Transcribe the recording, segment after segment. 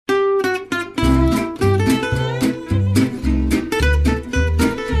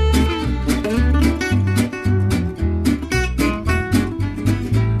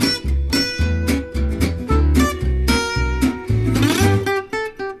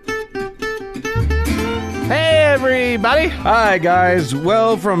Hey, buddy. Hi, guys.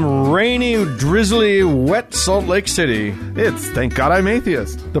 Well, from rainy, drizzly, wet Salt Lake City, It's Thank God I'm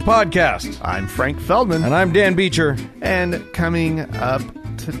Atheist. the podcast. I'm Frank Feldman. And I'm Dan Beecher. And coming up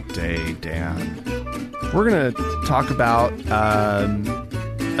today, Dan, we're going to talk about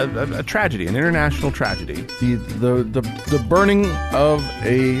a tragedy, an international tragedy. The burning of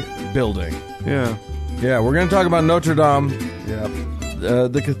a building. Yeah. Yeah, we're going to talk about Notre Dame, Yeah.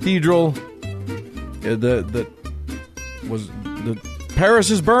 the cathedral. Paris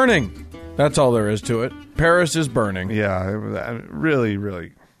is burning. That's all there is to it. Paris is burning. Yeah. Really,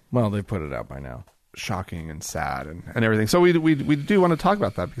 really Well, they put it out by now. shocking and sad and everything. So we do want to talk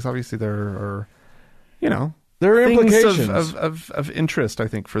about that because obviously there are, There are things implications of interest, I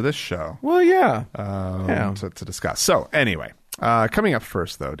think, for this show Well, yeah. to discuss. So anyway, coming up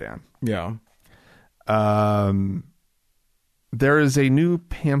first, though, Dan, Yeah. there is a new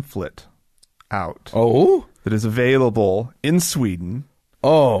pamphlet out Oh? that is available in Sweden,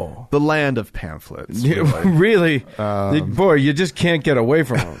 Oh. the land of pamphlets. Really? Boy, you just can't get away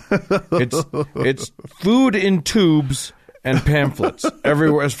from them. It's food in tubes and pamphlets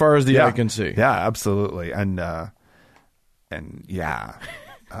everywhere as far as the eye can see. Yeah, absolutely. And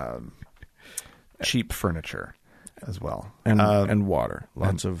cheap furniture as well. And water.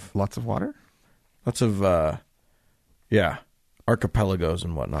 Lots of water? lots of archipelagos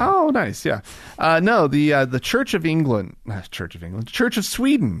and whatnot. Oh, nice. Yeah. No, the Church of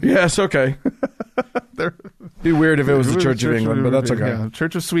Sweden. Yes, okay. Be weird if it was the Church of England, but that's okay. Yeah,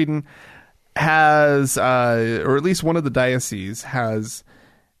 Church of Sweden has, or at least one of the dioceses has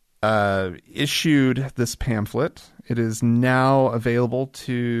issued this pamphlet. It is now available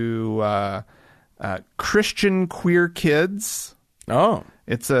to Christian queer kids. Oh.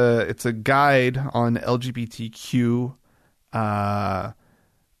 It's a guide on LGBTQ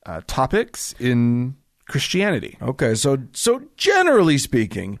topics in Christianity. Okay, so generally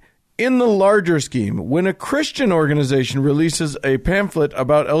speaking, in the larger scheme, when a Christian organization releases a pamphlet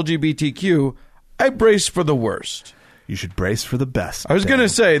about LGBTQ, I brace for the worst. You should brace for the best. I was going to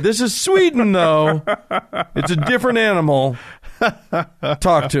say, this is Sweden, though. It's a different animal.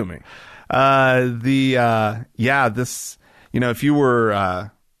 Talk to me. This, if you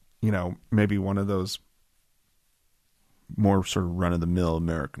were, maybe one of those more sort of run-of-the-mill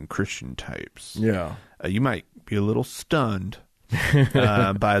American Christian types. Yeah. You might be a little stunned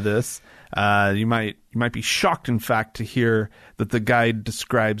by this. You might be shocked, in fact, to hear that the guide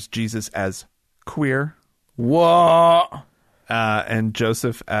describes Jesus as queer. What? And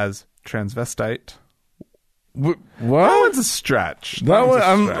Joseph as transvestite. What? That one's a stretch. That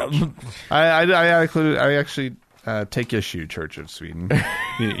one, I actually take issue, Church of Sweden.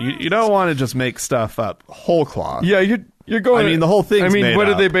 you don't want to just make stuff up whole cloth. Yeah, you're going. I mean, the whole thing. What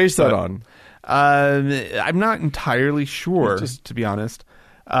did they base that on? I'm not entirely sure, to be honest.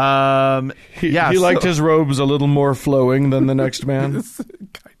 He liked his robes a little more flowing than the next man. Kind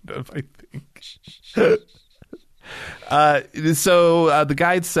of, I think. So the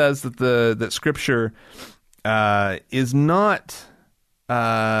guide says that that Scripture is not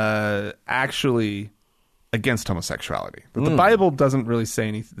actually against homosexualdy. But the Bible doesn't really say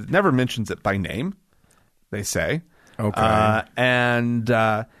anything. It never mentions it by name. They say, okay, and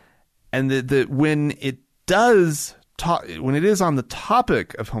that when it does when it is on the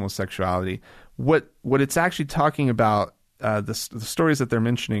topic of homosexuality, what it's actually talking about, the stories that they're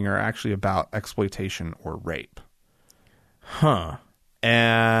mentioning are actually about exploitation or rape. Huh.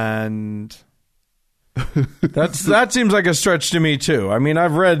 And that seems like a stretch to me too. I mean,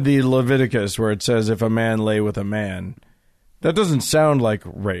 I've read the Leviticus where it says if a man lay with a man. That doesn't sound like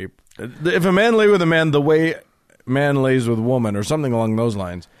rape. If a man lay with a man the way man lays with woman or something along those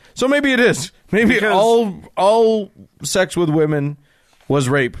lines. So maybe it is. Maybe all sex with women was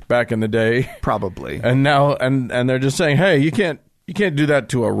rape back in the day. Probably. And now and they're just saying, "Hey, you can't do that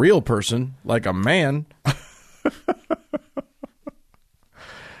to a real person like a man."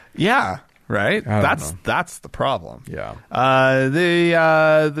 Yeah, right. That's the problem. Yeah.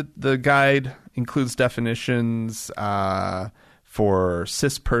 The guide includes definitions for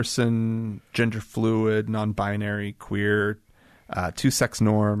cis person, gender fluid, non-binary, queer, two-sex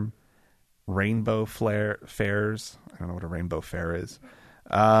norm, rainbow fairs. I don't know what a rainbow fair is.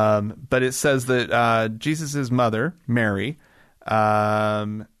 But it says that Jesus' mother, Mary,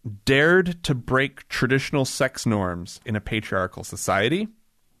 dared to break traditional sex norms in a patriarchal society.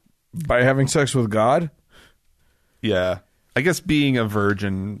 By having sex with God? Yeah. I guess being a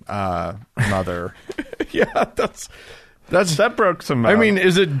virgin mother. Yeah, that broke some. I mean,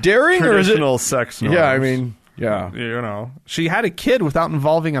 is it daring or is it traditional sex norms? Yeah, I mean, yeah. She had a kid without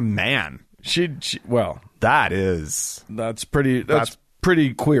involving a man. Well, That's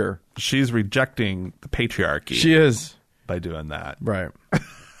pretty queer. She's rejecting the patriarchy. She is. By doing that. Right.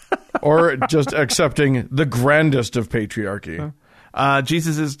 Or just accepting the grandest of patriarchy.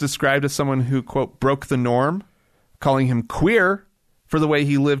 Jesus is described as someone who, quote, broke the norm, calling him queer for the way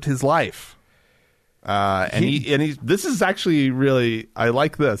he lived his life. This is actually really, I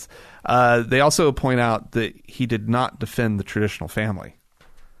like this. They also point out that he did not defend the traditional family.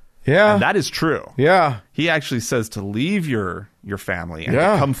 Yeah. And that is true. Yeah. He actually says to leave your family and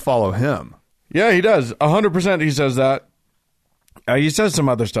to come follow him. Yeah, he does. 100% he says that. He says some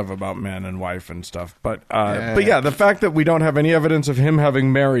other stuff about man and wife and stuff. But yeah, the fact that we don't have any evidence of him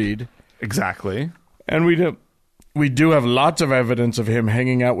having married. Exactly. And we do have lots of evidence of him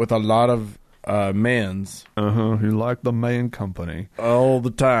hanging out with a lot of mans. He liked the man company. All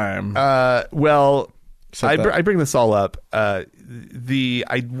the time. Well, I bring this all up. I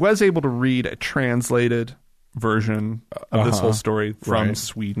was able to read a translated version of this whole story from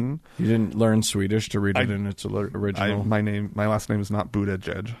Sweden. You didn't learn Swedish to read it in its original. My last name is not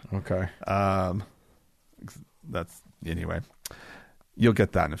Buttigieg. Okay. That's anyway. You'll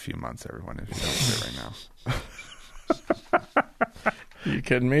get that in a few months, everyone. If you don't get it right now. Are you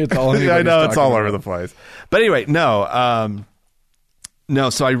kidding me? It's all. I know it's all over the place. But anyway, no.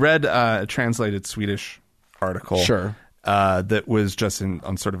 So I read a translated Swedish article. Sure. That was just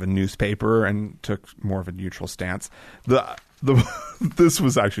on sort of a newspaper and took more of a neutral stance. This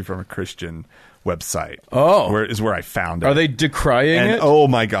was actually from a Christian website. Oh, where I found it. Are they decrying it? Oh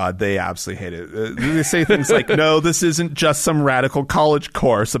my God, they absolutely hate it. They say things like, "No, this isn't just some radical college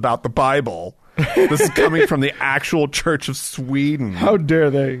course about the Bible. This is coming from the actual Church of Sweden." How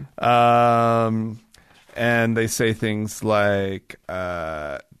dare they? And they say things like,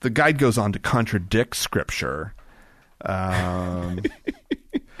 "The guide goes on to contradict Scripture."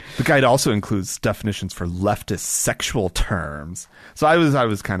 The guide also includes definitions for leftist sexual terms. So I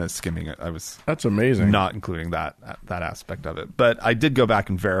was kind of skimming it. That's amazing. Not including that aspect of it. But I did go back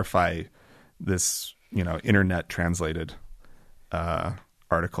and verify this, internet translated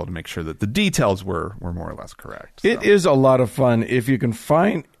article to make sure that the details were more or less correct. It is a lot of fun if you can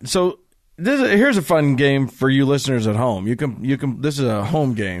find. So here's a fun game for you listeners at home. You can. This is a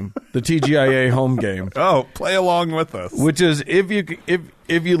home game, the TGIA home game. Oh, play along with us. Which is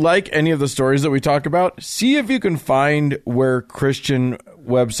if you like any of the stories that we talk about, see if you can find where Christian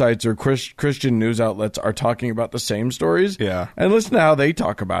websites or Christian news outlets are talking about the same stories. Yeah, and listen to how they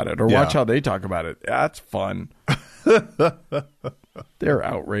talk about it, or watch how they talk about it. That's fun. They're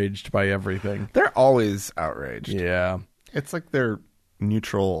outraged by everything. They're always outraged. Yeah, it's like they're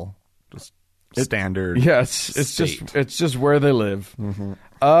neutral. Just standard. Yes, it's just where they live. Mm-hmm.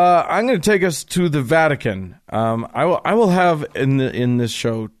 I'm going to take us to the Vatican. I will have in this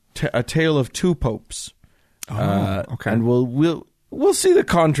show a tale of two popes. Okay, and we'll see the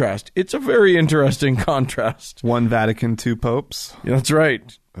contrast. It's a very interesting contrast. One Vatican, two popes. Yeah, that's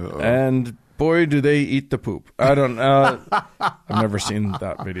right. Uh-oh. And boy, do they eat the poop. I don't. I've never seen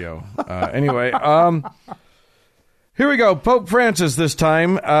that video. Anyway. Here we go. Pope Francis this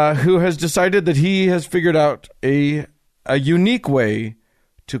time, who has decided that he has figured out a unique way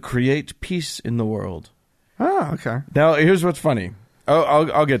to create peace in the world. Oh, okay. Now, here's what's funny.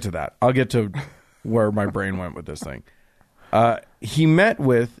 I'll get to that. I'll get to where my brain went with this thing. He met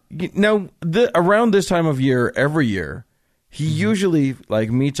with around this time of year every year. He usually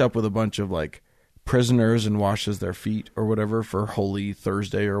meets up with a bunch of prisoners and washes their feet or whatever for Holy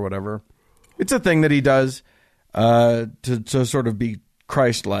Thursday or whatever. It's a thing that he does. To sort of be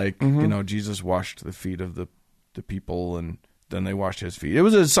Christ-like, Jesus washed the feet of the people, and then they washed his feet. It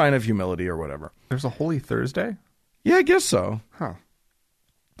was a sign of humility or whatever. There's a Holy Thursday? Yeah, I guess so. Huh.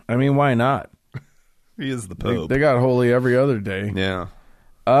 I mean, why not? He is the Pope. They got holy every other day. Yeah.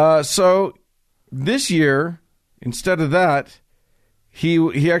 So this year, instead of that,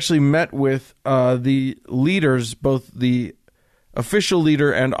 he actually met with the leaders, both the official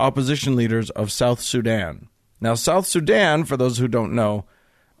leader and opposition leaders of South Sudan. Now, South Sudan, for those who don't know,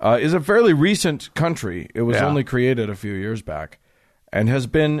 is a fairly recent country. It was only created a few years back and has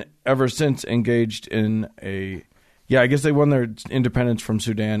been ever since engaged in I guess they won their independence from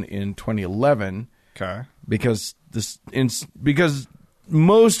Sudan in 2011. Okay. Because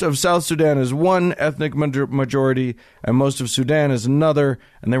most of South Sudan is one ethnic majority and most of Sudan is another,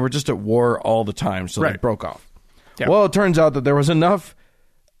 and they were just at war all the time, so they broke off. Yeah. Well, it turns out that there was enough,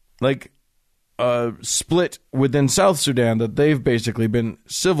 split within South Sudan that they've basically been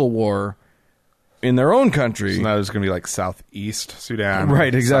civil war in their own country. So now there's going to be Southeast Sudan,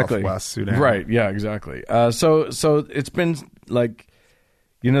 right? Exactly. Southwest Sudan, right? Yeah, exactly. So it's been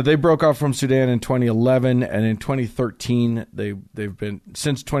They broke off from Sudan in 2011, and in 2013 they've been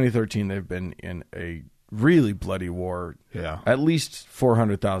in a really bloody war. Yeah. At least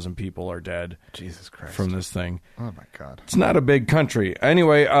 400,000 people are dead. Jesus Christ. From this thing. Oh my God. It's not a big country.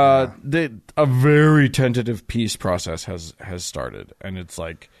 Anyway, a very tentative peace process has started, and it's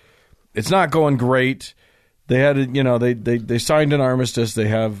not going great. They had they signed an armistice. They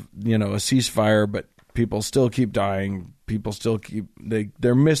have a ceasefire, but people still keep dying. People still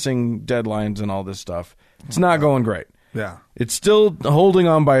they're missing deadlines and all this stuff. It's not going great. Yeah. It's still holding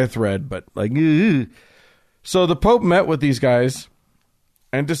on by a thread, but So the Pope met with these guys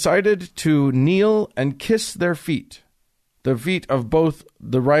and decided to kneel and kiss their feet, the feet of both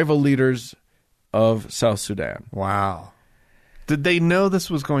the rival leaders of South Sudan. Wow. Did they know this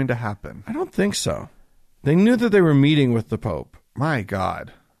was going to happen? I don't think so. They knew that they were meeting with the Pope. My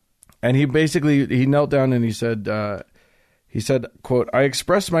God. And he knelt down and he said, quote, "I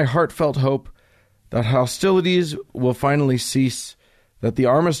express my heartfelt hope that hostilities will finally cease, that the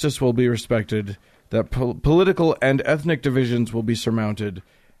armistice will be respected, that political and ethnic divisions will be surmounted,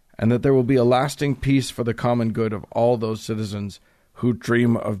 and that there will be a lasting peace for the common good of all those citizens who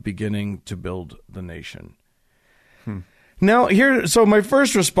dream of beginning to build the nation." Now, so my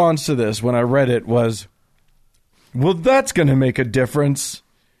first response to this when I read it was, well, that's going to make a difference.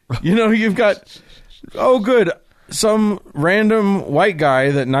 You've got, oh, good, some random white guy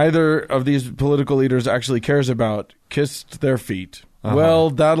that neither of these political leaders actually cares about kissed their feet. Well,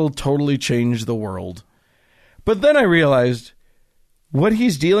 that'll totally change the world. But then I realized what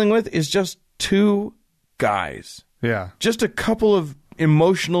he's dealing with is just two guys. Yeah. Just a couple of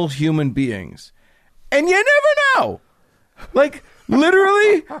emotional human beings. And you never know.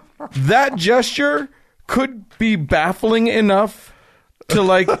 Literally, that gesture could be baffling enough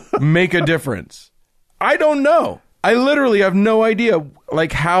to, make a difference. I don't know. I literally have no idea,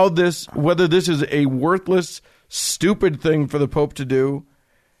 whether this is a worthless, stupid thing for the Pope to do.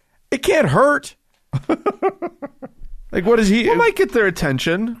 It can't hurt. What is he? It might get their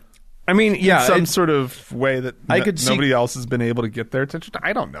attention. I mean, yeah. In some sort of way that nobody else has been able to get their attention.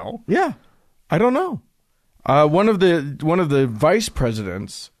 I don't know. Yeah. I don't know. One of the vice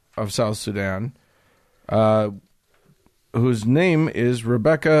presidents of South Sudan, whose name is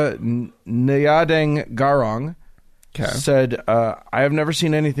Rebecca Nyadeng Garong, said, "I have never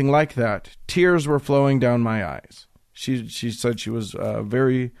seen anything like that. Tears were flowing down my eyes." She said she was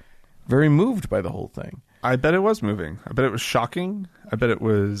very, very moved by the whole thing. I bet it was moving. I bet it was shocking. I bet it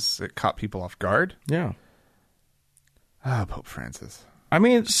caught people off guard. Yeah. Pope Francis. I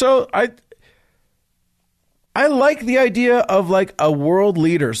mean, so I like the idea of a world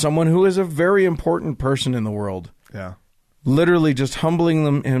leader, someone who is a very important person in the world. Yeah. Literally just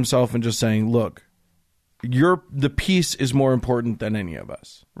humbling himself and just saying, look, the peace is more important than any of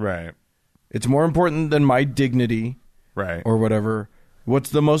us. Right. It's more important than my dignity. Right. Or whatever.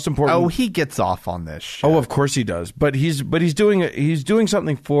 What's the most important? Oh, he gets off on this shit. Oh, of course he does. But he's doing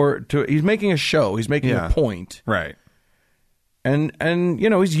something he's making a show. He's making a point. Right. And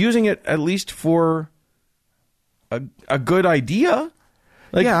he's using it at least for a good idea.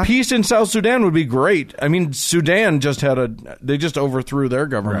 Peace in South Sudan would be great. I mean, Sudan they just overthrew their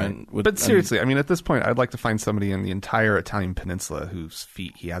government. Right. But seriously, I mean, at this point, I'd like to find somebody in the entire Italian peninsula whose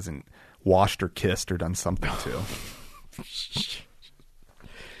feet he hasn't washed or kissed or done something to.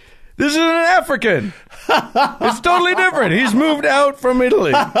 This is an African. It's totally different. He's moved out from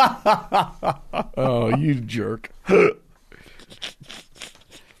Italy. Oh, you jerk.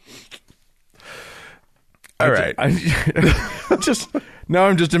 All right. I'm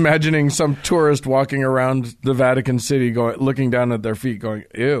just imagining some tourist walking around the Vatican City looking down at their feet going,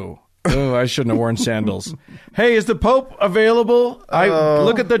 ew. Oh, I shouldn't have worn sandals. Hey, is the Pope available?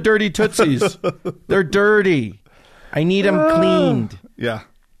 Look at the dirty Tootsies. They're dirty. I need them cleaned. Yeah.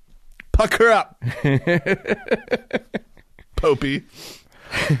 Pucker up. Popey.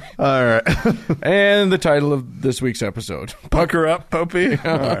 All right. And the title of this week's episode. Pucker up, Popey.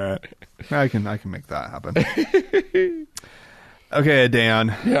 All right. I can make that happen. Okay,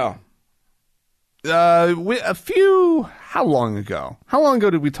 Dan. Yeah. How long ago? How long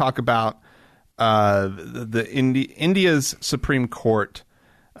ago did we talk about India's Supreme Court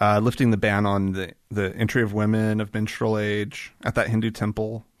lifting the ban on the entry of women of menstrual age at that Hindu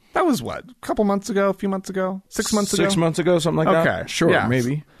temple? That was what? A couple months ago? A few months ago? 6 months ago? 6 months ago, something like that? Okay. Sure, yeah.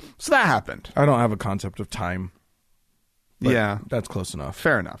 Maybe. So that happened. I don't have a concept of time. Yeah. That's close enough.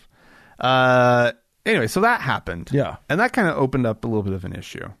 Fair enough. Anyway, so that happened. Yeah. And that kind of opened up a little bit of an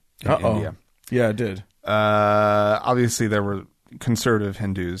issue in India. Yeah, it did. Obviously, there were conservative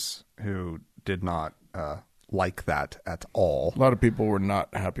Hindus who did not like that at all. A lot of people were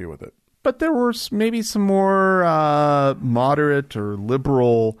not happy with it. But there were maybe some more moderate or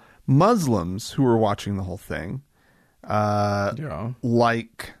liberal Muslims who were watching the whole thing.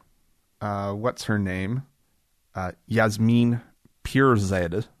 Like, what's her name? Yasmin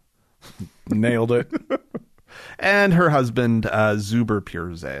Pirzadeh. Nailed it. And her husband, Zuber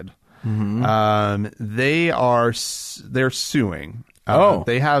Pirzadeh. Mm-hmm. They're suing.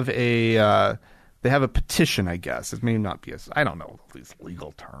 They have a petition, I guess. It may not be I don't know these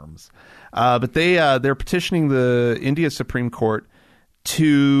legal terms. But they're petitioning the India Supreme Court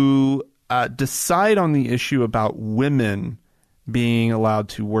to decide on the issue about women being allowed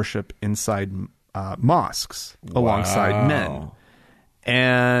to worship inside mosques alongside men.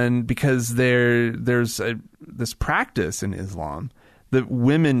 And because there's this practice in Islam that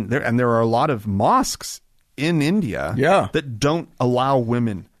women, and there are a lot of mosques in India that don't allow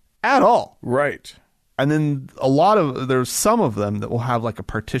women at all. Right. And then there's some of them that will have like a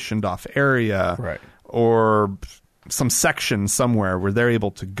partitioned off area or some section somewhere where they're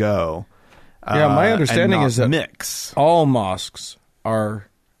able to go. My understanding is that mix. All mosques are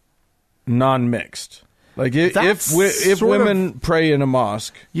non-mixed. Like if women pray in a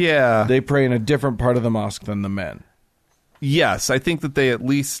mosque, they pray in a different part of the mosque than the men. Yes, I think that they at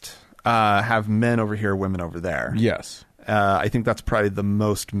least have men over here, women over there. Yes. I think that's probably the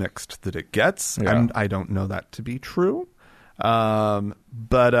most mixed that it gets. Yeah. I don't know that to be true. But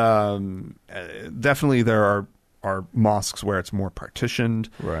definitely there are mosques where it's more partitioned.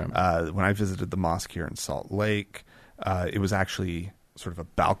 Right. When I visited the mosque here in Salt Lake, it was actually sort of a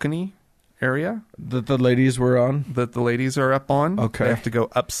balcony area that the ladies were on, that the ladies are up on. Okay. They have to go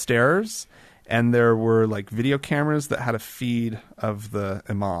upstairs, and there were like video cameras that had a feed of the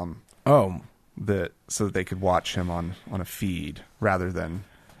imam. Oh, so that they could watch him on a feed rather than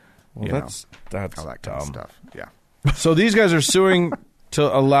that's all that kind of stuff. Yeah. So these guys are suing to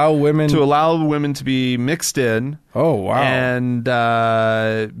allow women to be mixed in. Oh wow! And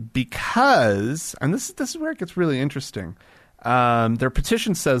because this is where it gets really interesting. Their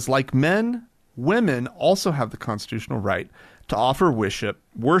petition says, like men, women also have the constitutional right to offer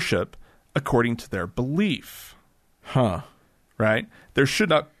worship according to their belief. Huh. Right? There should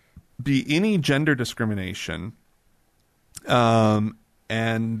not be any gender discrimination. And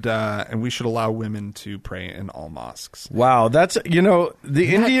we should allow women to pray in all mosques. Wow, that's the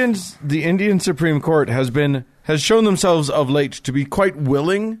Indian Supreme Court has shown themselves of late to be quite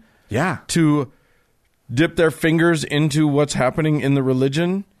willing to dip their fingers into what's happening in the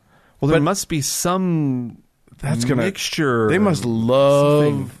religion. Well, there must be some mixture. They must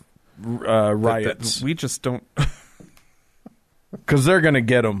love riots. That we just don't, because they're going to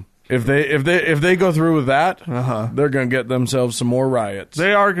get them. If they go through with that, they're going to get themselves some more riots.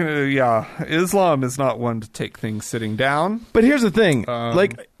 They are going to, yeah. Islam is not one to take things sitting down. But here's the thing.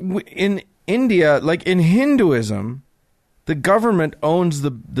 In India, like in Hinduism, the government owns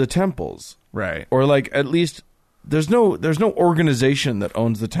the temples. Right. Or like at least there's no organization that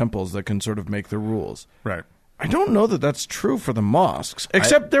owns the temples that can sort of make the rules. Right. I don't know that that's true for the mosques,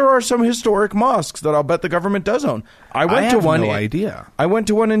 except there are some historic mosques that I'll bet the government does own. I have no idea. I went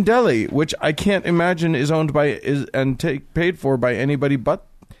to one in Delhi, which I can't imagine is owned by paid for by anybody but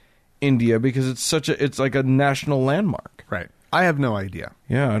India, because it's like a national landmark. Right. I have no idea.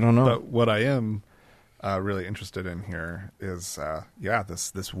 Yeah, I don't know. But what I am really interested in here is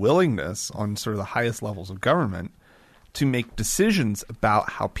this willingness on sort of the highest levels of government to make decisions about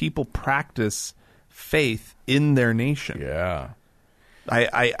how people practice faith in their nation. Yeah.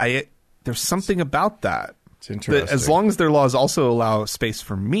 I there's something about that. It's interesting. That as long as their laws also allow space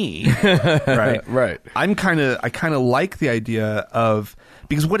for me, right? Right. I kind of like the idea of,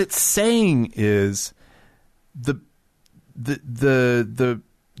 because what it's saying is the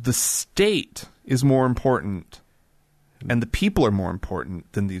state is more important and the people are more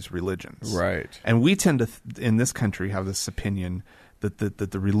important than these religions. Right. And we tend to in this country have this opinion that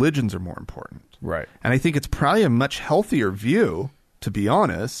the religions are more important. Right. And I think it's probably a much healthier view, to be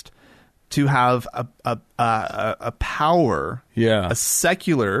honest, to have a power,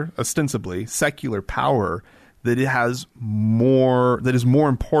 ostensibly secular power that is more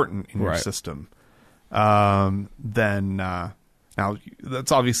important in your system than now.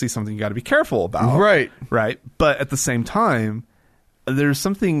 That's obviously something you got to be careful about, right? But at the same time, there's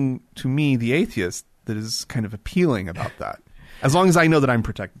something to me, the atheist, that is kind of appealing about that. As long as I know that I'm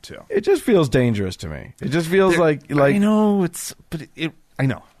protected too. It just feels dangerous to me. It just feels like I know I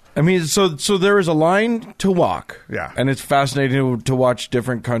know. I mean, so there is a line to walk. Yeah. And it's fascinating to watch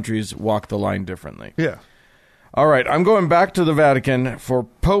different countries walk the line differently. Yeah. All right, I'm going back to the Vatican for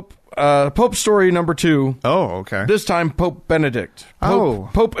Pope Pope story number 2. Oh, okay. This time, Pope Benedict.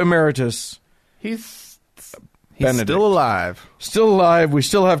 Pope Emeritus. He's Benedict. still alive. Still alive. We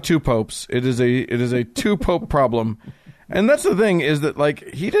still have 2 popes. It is a 2 pope problem. And that's the thing, is that,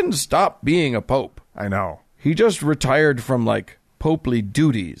 like, he didn't stop being a pope. I know. He just retired from, like, popely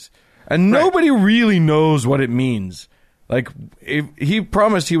duties. And nobody really knows what it means. Like, if he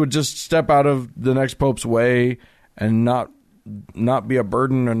promised he would just step out of the next pope's way and not be a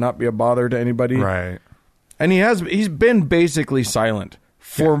burden or not be a bother to anybody. Right. And he's been basically silent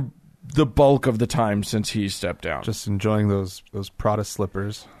for the bulk of the time since he stepped down. Just enjoying those Prada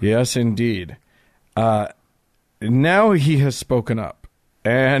slippers. Yes, indeed. Now he has spoken up,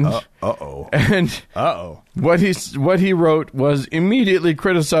 and what he wrote was immediately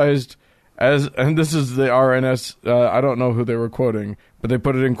criticized as, and this is the RNS. I don't know who they were quoting, but they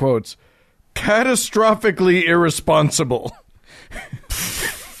put it in quotes: catastrophically irresponsible.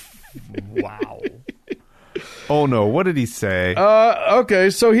 Wow. Oh no! What did he say? Okay,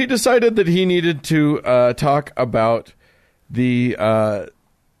 so he decided that he needed to talk about the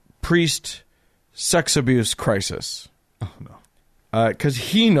priest sex abuse crisis. Oh no! Because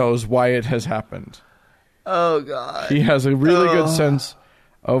he knows why it has happened. Oh God! He has a really good sense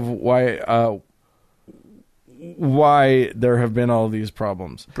of why there have been all these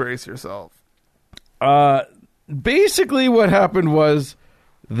problems. Brace yourself. Basically, what happened was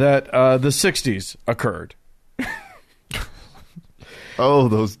that the 60s occurred. Oh,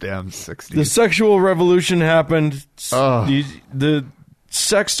 those damn 60s. The sexual revolution happened. The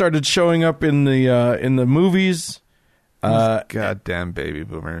sex started showing up in the movies. Goddamn baby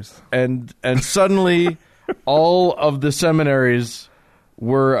boomers. And suddenly all of the seminaries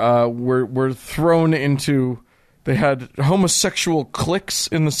were thrown into, they had homosexual cliques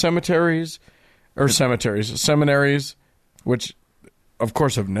in the seminaries, which of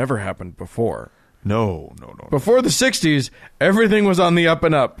course have never happened before. No. Before the 60s, everything was on the up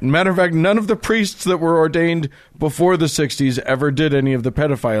and up. Matter of fact, none of the priests that were ordained before the 60s ever did any of the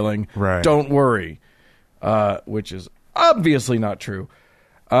pedophiling. Right. Don't worry. Which is obviously not true.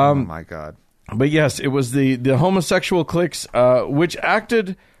 Oh, my God. But yes, it was the homosexual cliques which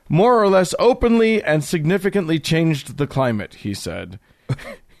acted more or less openly and significantly changed the climate, he said. Oh,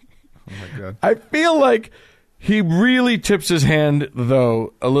 my God. I feel like he really tips his hand,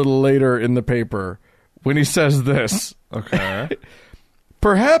 though, a little later in the paper when he says this. Okay.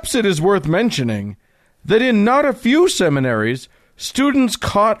 Perhaps it is worth mentioning that in not a few seminaries, students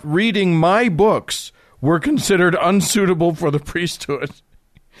caught reading my books were considered unsuitable for the priesthood.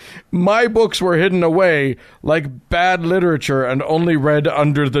 My books were hidden away like bad literature and only read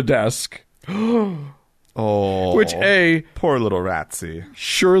under the desk. Oh. Which, A, poor little Ratsy.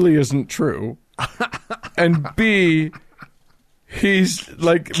 surely isn't true. And B, he's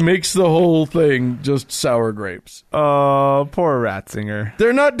like makes the whole thing just sour grapes. Oh, poor Ratzinger.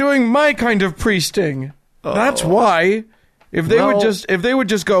 They're not doing my kind of priesting. That's why. If they would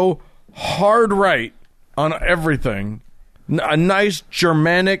just go hard right on everything, a nice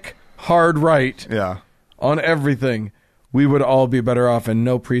Germanic hard right on everything, we would all be better off, and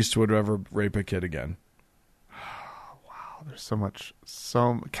no priest would ever rape a kid again. There's so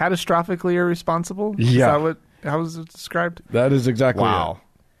catastrophically irresponsible. Yeah. How was it described? That is exactly Wow. it.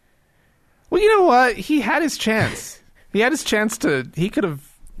 Well, you know what? He had his chance. He could have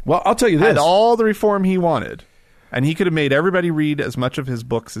Well, I'll tell you this. had all the reform he wanted, and he could have made everybody read as much of his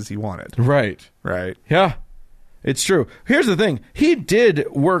books as he wanted. Right. Right. Yeah. It's true. Here's the thing. He did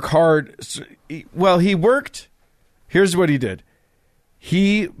work hard. Well, he worked. Here's what he did.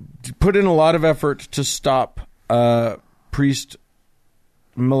 He put in a lot of effort to stop priest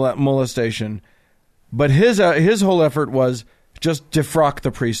molestation, but his whole effort was just defrock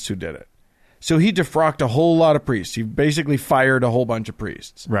the priests who did it. So he defrocked a whole lot of priests. He basically fired a whole bunch of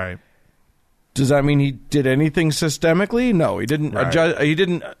priests. Right. Does that mean he did anything systemically? No, he didn't. Right. He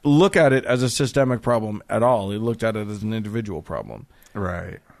didn't look at it as a systemic problem at all. He looked at it as an individual problem.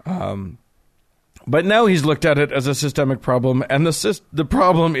 Right. But now he's looked at it as a systemic problem, and the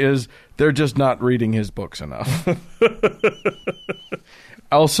problem is they're just not reading his books enough.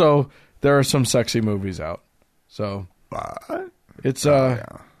 Also, there are some sexy movies out, so it's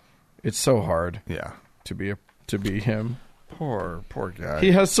it's so hard. Yeah. To be him. Poor guy.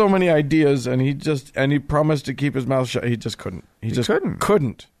 He has so many ideas, and he promised to keep his mouth shut. He just couldn't. He just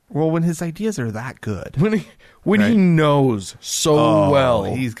couldn't. Well, when his ideas are that good, when he knows so well,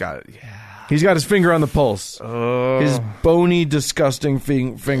 he's got it. Yeah. He's got his finger on the pulse. His bony, disgusting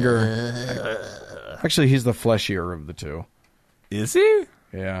finger. Actually, he's the fleshier of the two. Is he?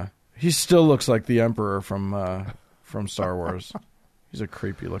 Yeah. He still looks like the Emperor from Star Wars. He's a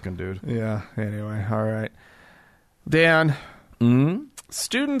creepy looking dude. Yeah. Anyway, all right. Dan,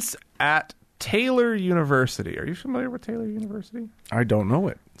 students at Taylor University. Are you familiar with Taylor University? I don't know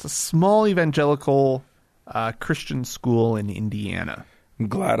it. It's a small evangelical Christian school in Indiana. I'm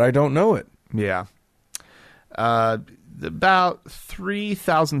glad I don't know it. Yeah. About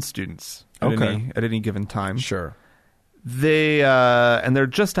 3,000 students at any given time. Sure. And they're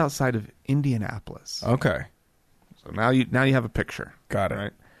just outside of Indianapolis. Okay. So now you have a picture. Got it.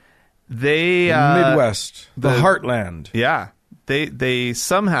 Right? They Midwest, the heartland. Yeah. They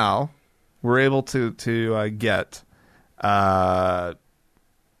somehow were able to get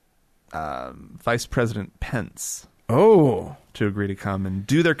Vice President Pence to agree to come and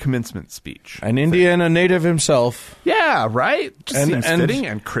do their commencement speech. An Indiana native himself. Yeah, right? Just seems fitting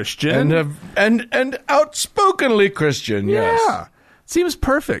and Christian. And outspokenly Christian, yes. Yeah. Seems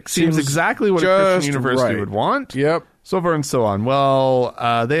perfect. Seems exactly what a Christian university would want. Yep. So forth and so on. Well,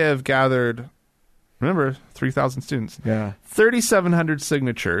 they have gathered, remember, 3,000 students. Yeah. 3,700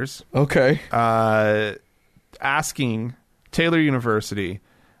 signatures. Okay. Asking Taylor University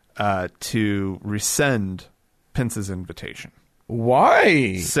to rescind Pence's invitation.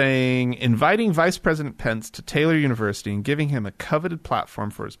 Why? Saying, inviting Vice President Pence to Taylor University and giving him a coveted platform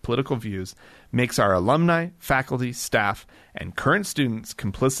for his political views makes our alumni, faculty, staff, and current students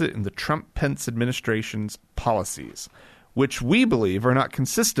complicit in the Trump-Pence administration's policies, which we believe are not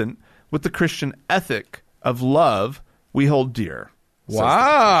consistent with the Christian ethic of love we hold dear.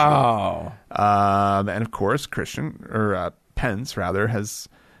 Wow. And of course, Pence has,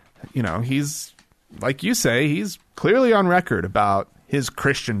 he's, like you say, he's clearly on record about his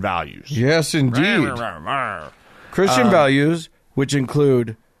Christian values. Yes, indeed. Christian values, which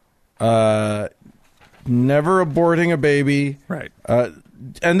include never aborting a baby. Right.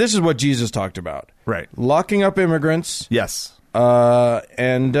 And this is what Jesus talked about. Right. Locking up immigrants. Yes.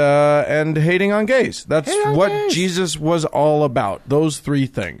 And hating on gays. That's what Jesus was all about. Those three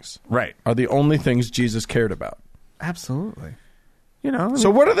things. Right. Are the only things Jesus cared about. Absolutely. So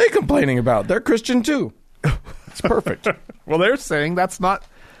what are they complaining about? They're Christian too. It's perfect. Well, they're saying that's not,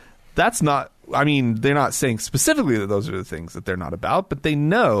 I mean, they're not saying specifically that those are the things that they're not about, but they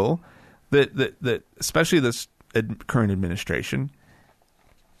know that especially this current administration,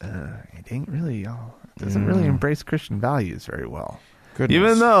 it doesn't really embrace Christian values very well. Goodness.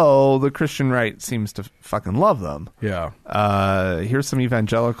 Even though the Christian right seems to fucking love them. Yeah. Here's some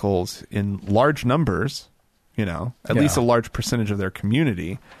evangelicals in large numbers, at least a large percentage of their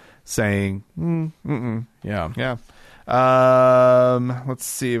community saying, Yeah. Let's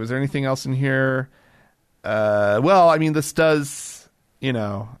see. Was there anything else in here? Well, I mean, this does,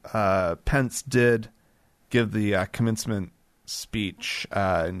 Pence did give the commencement speech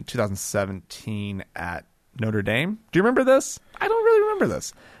in 2017 at Notre Dame. Do you remember this? I don't really remember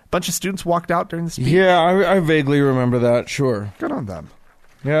this. A bunch of students walked out during the speech. Yeah, I vaguely remember that, sure. Good on them.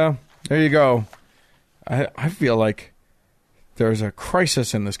 Yeah, there you go. I feel like there's a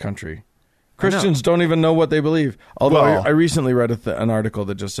crisis in this country. Christians don't even know what they believe. Although I recently read an article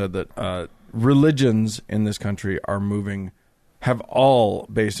that just said that religions in this country have all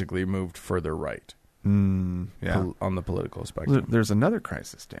basically moved further right. On the political spectrum. There's another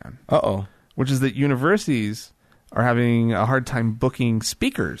crisis, Dan. Uh-oh. Which is that universities are having a hard time booking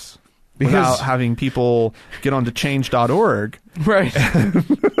speakers without having people get onto change.org. Right.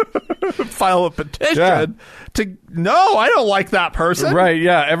 File a petition to, no, I don't like that person. Right,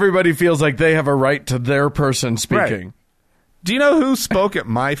 yeah. Everybody feels like they have a right to their person speaking. Right. Do you know who spoke at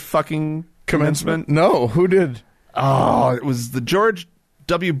my fucking commencement? No, who did? Oh, it was the George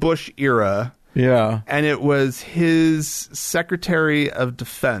W. Bush era. Yeah. And it was his Secretary of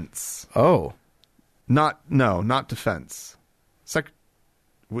Defense. Oh. Not defense.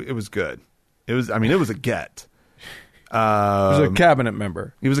 It was good. It was a get. He was a cabinet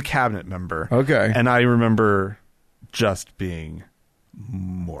member. He was a cabinet member. Okay. And I remember just being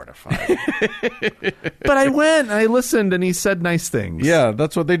mortified. But I went and I listened and he said nice things. Yeah,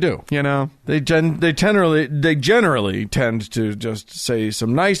 that's what they do. They generally tend to just say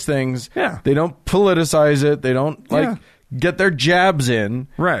some nice things. Yeah. They don't politicize it. They don't get their jabs in.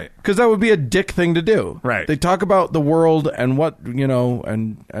 Right. Because that would be a dick thing to do. Right. They talk about the world and what,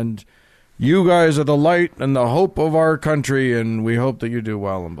 and you guys are the light and the hope of our country, and we hope that you do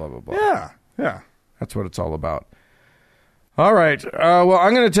well, and blah, blah, blah. Yeah. That's what it's all about. All right. Well,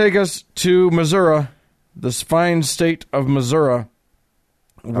 I'm going to take us to Missouri, this fine state of Missouri,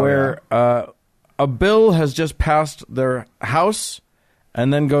 where a bill has just passed their House, and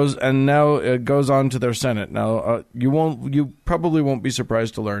now it goes on to their Senate. Now, you probably won't be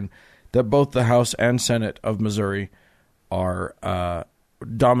surprised to learn that both the House and Senate of Missouri are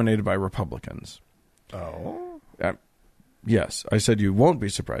dominated by Republicans. Oh. Yes, I said you won't be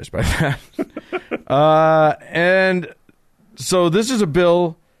surprised by that. And so this is a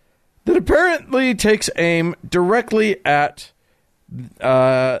bill that apparently takes aim directly at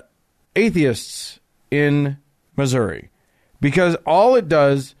atheists in Missouri, because all it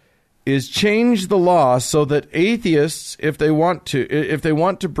does is change the law so that atheists, if they want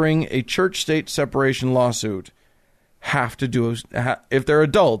to bring a church-state separation lawsuit, have to do, if they're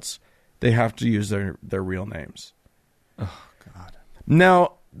adults, they have to use their real names. Oh, God.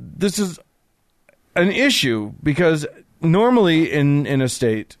 Now, this is an issue because normally in a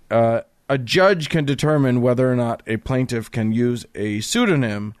state, a judge can determine whether or not a plaintiff can use a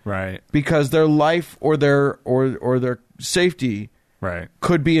pseudonym, Right. because their life or their safety Right.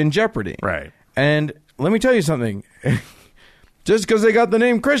 could be in jeopardy. Right. And let me tell you something. Just because they got the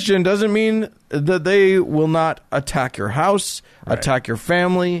name Christian doesn't mean that they will not attack your house, attack your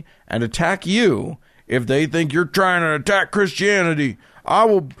family, and attack you if they think you're trying to attack Christianity. I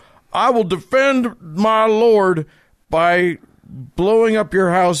will defend my Lord by blowing up your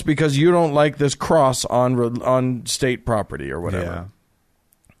house because you don't like this cross on state property or whatever. Yeah.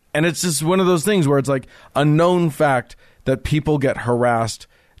 And it's just one of those things where it's like a known fact that people get harassed,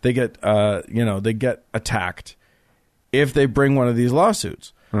 they get they get attacked if they bring one of these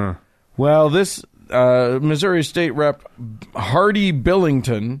lawsuits. Huh. Well, this Missouri State Rep Hardy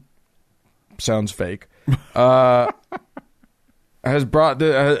Billington, sounds fake, has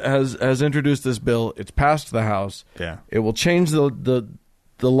introduced this bill. It's passed the House. Yeah. It will change the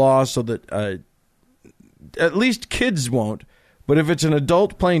law so that at least kids won't. But if it's an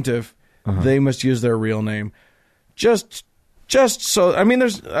adult plaintiff, they must use their real name. Just so, I mean,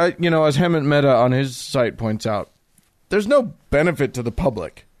 there's, as Hemant Mehta on his site points out, there's no benefit to the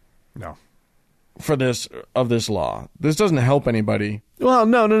public. No. For this law. This doesn't help anybody. Well,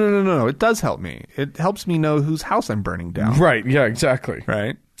 no. It does help me. It helps me know whose house I'm burning down. Right. Yeah, exactly.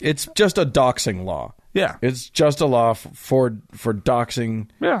 Right. It's just a doxing law. Yeah. It's just a law for doxing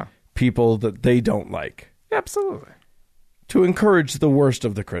people that they don't like. Absolutely. To encourage the worst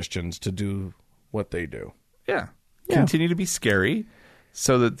of the Christians to do what they do. Yeah. Continue to be scary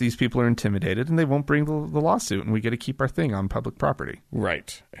so that these people are intimidated and they won't bring the lawsuit and we get to keep our thing on public property.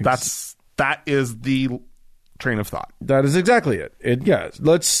 Right. That is the train of thought. That is exactly it. Yes.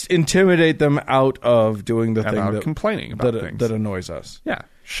 Let's intimidate them out of doing the thing that complaining about things that annoys us. Yeah.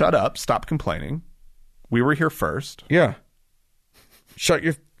 Shut up. Stop complaining. We were here first. Yeah. Shut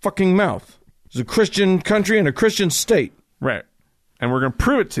your fucking mouth. It's a Christian country and a Christian state. Right. And we're going to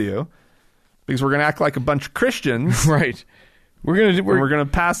prove it to you because we're going to act like a bunch of Christians. Right. We're going to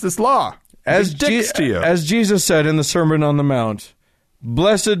pass this law. As dicks to you. As Jesus said in the Sermon on the Mount,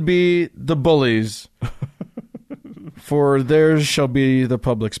 "Blessed be the bullies, for theirs shall be the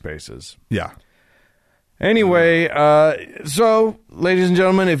public spaces." Yeah. Anyway, so, ladies and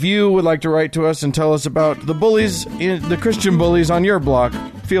gentlemen, if you would like to write to us and tell us about the bullies, the Christian bullies on your block,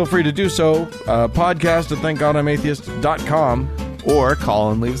 feel free to do so. Podcast at thankgodimatheist.com. Or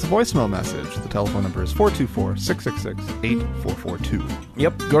call and leave us a voicemail message. The telephone number is 424-666-8442.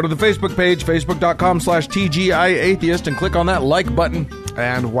 Yep. Go to the Facebook page, facebook.com/TGIAtheist, and click on that like button.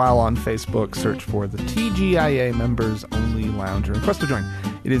 And while on Facebook, search for the TGIA Members Only Lounge and request to join.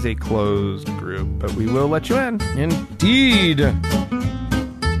 It is a closed group, but we will let you in. Indeed.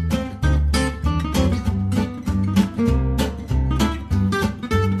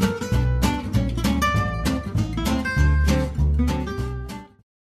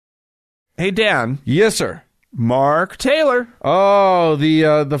 Hey, Dan. Yes, sir. Mark Taylor. Oh, the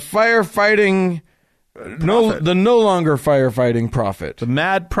firefighting, the no longer firefighting prophet, the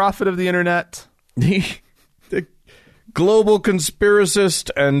mad prophet of the internet, the global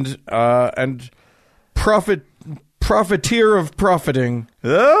conspiracist and profiteer of profiting.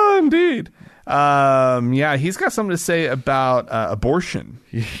 Oh, indeed. Yeah, he's got something to say about abortion.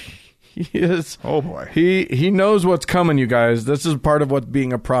 He is. Oh boy. He knows what's coming, you guys. This is part of what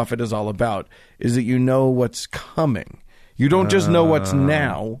being a prophet is all about, is that you know what's coming. You don't just know what's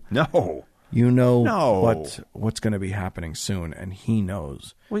now. No. You know what's going to be happening soon, and he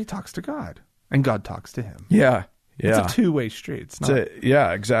knows. Well, he talks to God, and God talks to him. Yeah. It's a two-way street. It's not.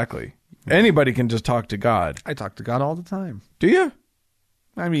 Yeah, exactly. Anybody can just talk to God. I talk to God all the time. Do you?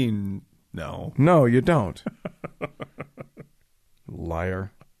 I mean, no. No, you don't.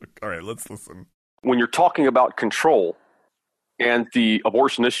 Liar. All right, let's listen. When you're talking about control and the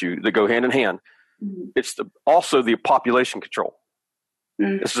abortion issue that go hand in hand, it's also the population control.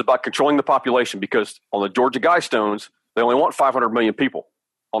 This is about controlling the population because on the Georgia Guidestones, they only want 500 million people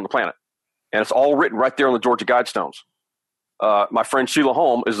on the planet. And it's all written right there on the Georgia Guidestones. my friend Sheila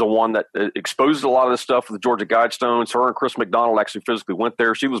Holm is the one that exposes a lot of this stuff with the Georgia Guidestones. Her and Chris McDonald actually physically went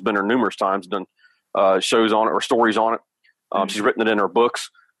there. She's been there numerous times, done shows on it or stories on it. She's written it in her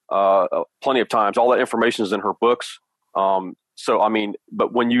books plenty of times. All that information is in her books. So, I mean,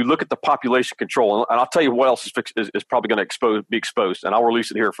 but when you look at the population control, and I'll tell you what else is probably going to be exposed, and I'll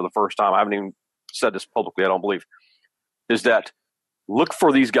release it here for the first time. I haven't even said this publicly, I don't believe, is that look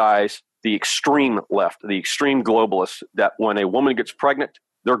for these guys, the extreme left, the extreme globalists, that when a woman gets pregnant,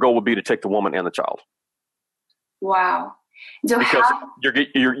 their goal would be to take the woman and the child. Wow. So because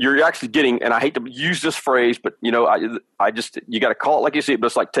you're actually getting, and I hate to use this phrase, but you know, I just, you got to call it like you see it, but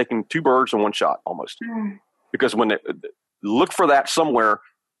it's like taking two birds in one shot almost. Because when they look for that somewhere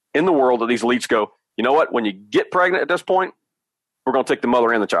in the world that these elites go, you know what, when you get pregnant at this point, we're going to take the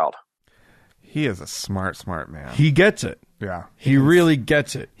mother and the child. He is a smart man. He gets it. Yeah. He really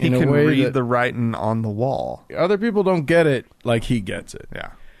gets it. He can read the writing on the wall. Other people don't get it like he gets it.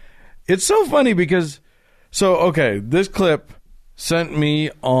 Yeah. It's so funny because, this clip sent me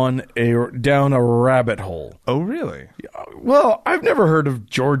down a rabbit hole. Oh, really? Well, I've never heard of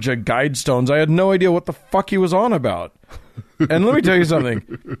Georgia Guidestones. I had no idea what the fuck he was on about. And let me tell you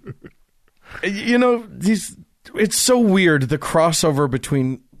something. You know, it's so weird, the crossover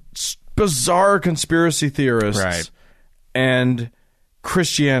between bizarre conspiracy theorists and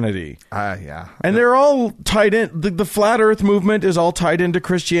Christianity. Yeah. And they're all tied in. The flat earth movement is all tied into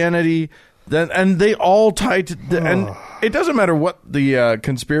Christianity. And they all tie to, and it doesn't matter what the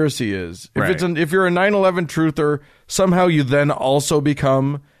conspiracy is. If you're a 9/11 truther, somehow you then also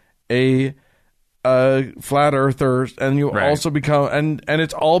become a flat earther, and you also become, and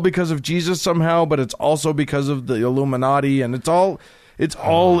it's all because of Jesus somehow, but it's also because of the Illuminati, and it's all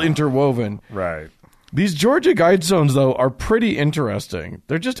interwoven. Right. These Georgia Guidestones, though, are pretty interesting.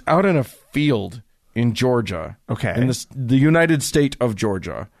 They're just out in a field in Georgia. Okay. In the United State of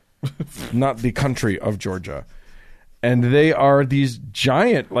Georgia. Not the country of Georgia. And they are these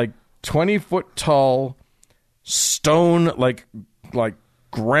giant, like 20-foot tall stone, like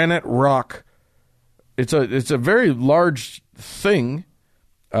granite rock. It's a very large thing.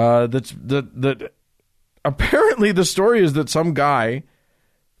 That apparently the story is that some guy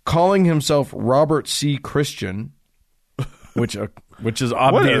calling himself Robert C. Christian, which is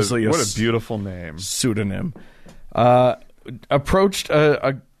obviously what a beautiful name, pseudonym, approached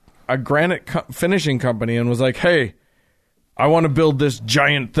a granite finishing company and was like, "Hey, I want to build this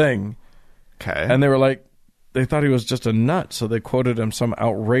giant thing." Okay. And they were like, they thought he was just a nut, so they quoted him some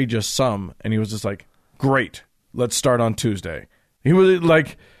outrageous sum, and he was just like, "Great, let's start on Tuesday." He was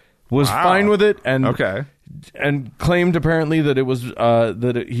fine with it, and claimed apparently that it was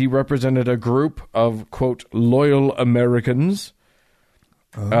he represented a group of, quote, loyal Americans,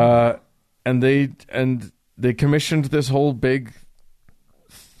 and they commissioned this whole big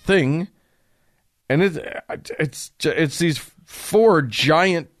thing, and it's these 4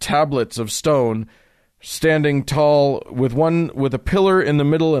 giant tablets of stone standing tall with a pillar in the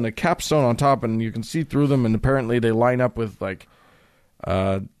middle and a capstone on top, and you can see through them, and apparently they line up with like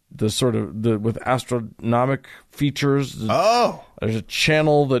with astronomic features. There's a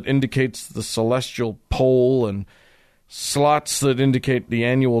channel that indicates the celestial pole and slots that indicate the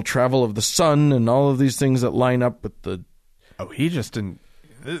annual travel of the sun, and all of these things that line up with the. He just didn't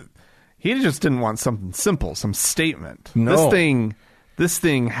want something simple, some statement. No. This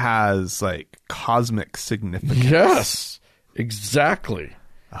thing has like cosmic significance. Yes, exactly.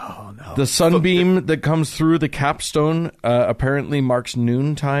 Oh no! The sunbeam that comes through the capstone apparently marks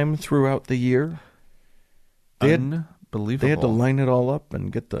noontime throughout the year. Unbelievable. They had to line it all up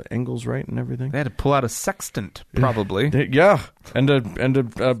and get the angles right and everything. They had to pull out a sextant, probably. And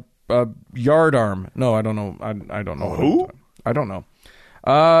a yard arm. No, I don't know. I don't know. Who? I don't know.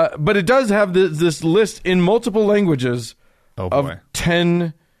 But it does have this list in multiple languages of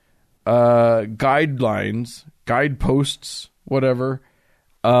 10 guidelines, guideposts, whatever.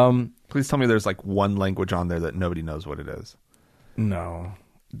 Please tell me there's like one language on there that nobody knows what it is. No.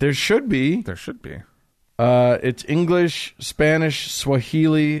 There should be. There should be. It's English, Spanish,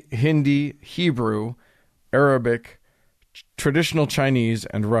 Swahili, Hindi, Hebrew, Arabic, traditional Chinese,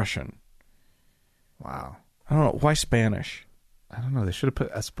 and Russian. Wow. I don't know. Why Spanish? I don't know. They should have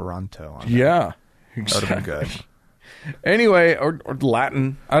put Esperanto on. Yeah. That would have been good. Anyway, or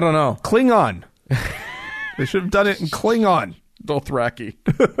Latin. I don't know. Klingon. They should have done it in Klingon. Dothraki.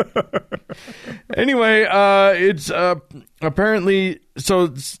 Anyway, it's apparently so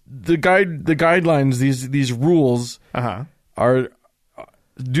the guidelines, these rules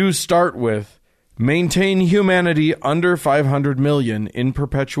do start with maintain humanity under 500 million in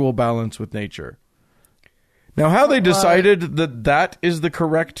perpetual balance with nature. Now, how they decided that is the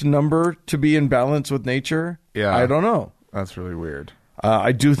correct number to be in balance with nature, I don't know. That's really weird.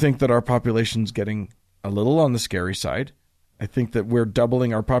 I do think that our population's getting a little on the scary side. I think that we're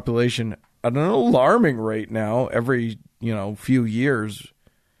doubling our population at an alarming rate now every, few years.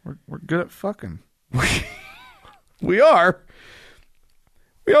 We're good at fucking. We are.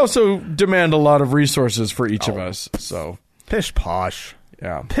 We also demand a lot of resources for each of us. So pish posh.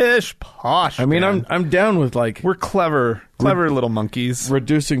 Yeah. Pish posh. I mean, I'm down with we're clever little monkeys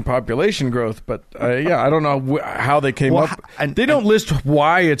reducing population growth, but I don't know how they came up. They don't list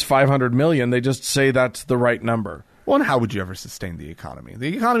why it's 500 million. They just say that's the right number. Well, and how would you ever sustain the economy?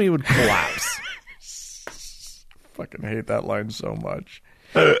 The economy would collapse. Fucking hate that line so much.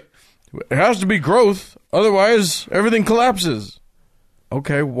 It has to be growth, otherwise everything collapses.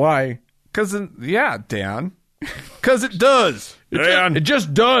 Okay, why? Because Dan. Because it does. It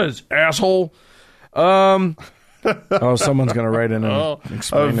just does, asshole. Someone's going to write in and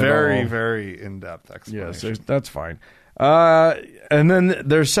explain a very, it all. very in-depth explanation. Yes, that's fine. And then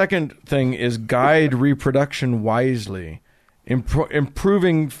their second thing is guide reproduction wisely,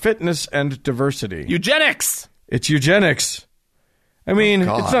 improving fitness and diversity. Eugenics! It's eugenics. I mean,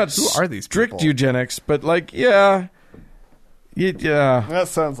 it's not Who are these strict people? eugenics, but yeah. That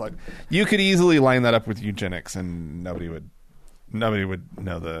sounds like you could easily line that up with eugenics, and nobody would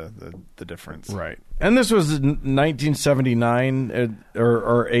know the difference. Right. And this was in 1979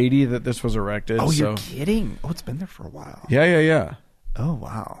 or 80 that this was erected. Oh, you're kidding? Oh, it's been there for a while. Yeah. Oh,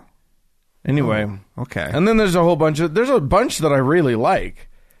 wow. Anyway, okay. And then there's a bunch that I really like.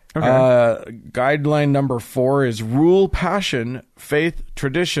 Okay. Guideline number 4 is rule passion, faith,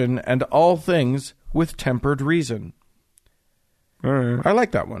 tradition, and all things with tempered reason. All right. I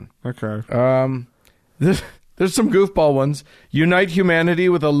like that one. Okay. There's some goofball ones. Unite humanity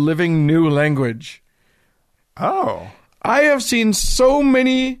with a living new language. Oh. I have seen so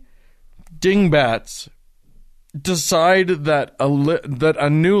many dingbats decide that a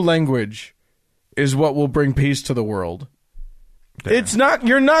new language is what will bring peace to the world. There. It's not.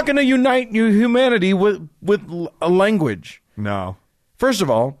 You're not going to unite humanity with a language. No. First of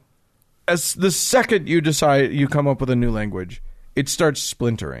all, as the second you decide you come up with a new language, it starts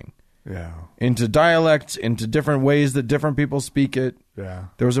splintering. Yeah. Into dialects, into different ways that different people speak it. Yeah.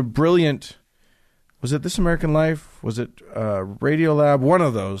 There was a brilliant, was it This American Life? Was it Radiolab? One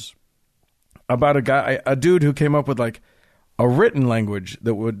of those, about a dude who came up with like a written language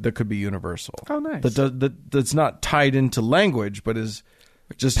that could be universal. Oh, nice. That's not tied into language, but is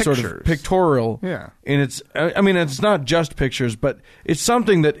just pictures. Sort of pictorial. Yeah. And it's not just pictures, but it's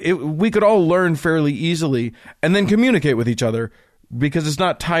something that we could all learn fairly easily and then communicate with each other because it's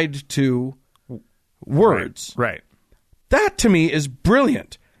not tied to words. Right. That to me is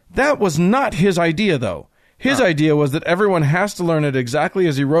brilliant. That was not his idea, though. His idea was that everyone has to learn it exactly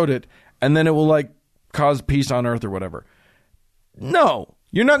as he wrote it, and then it will like cause peace on Earth or whatever. No,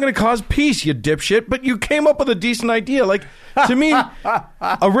 you're not going to cause peace, you dipshit, but you came up with a decent idea. Like, to me,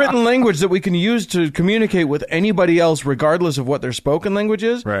 a written language that we can use to communicate with anybody else, regardless of what their spoken language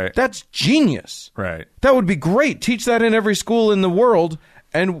is, right. That's genius. Right. That would be great. Teach that in every school in the world,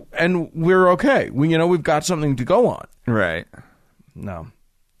 and we're okay. We've got something to go on. Right. No.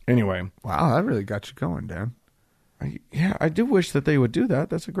 Anyway. Wow, that really got you going, Dan. I do wish that they would do that.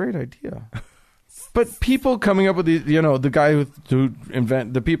 That's a great idea. But people coming up with the guy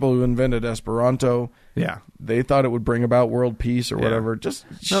the people who invented Esperanto, yeah, they thought it would bring about world peace or whatever. Just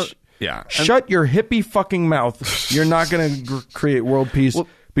shut your hippie fucking mouth. You're not going to create world peace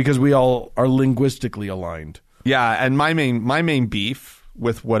because we all are linguistically aligned. Yeah, and my main beef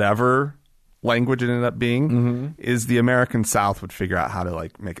with whatever language it ended up being is the American South would figure out how to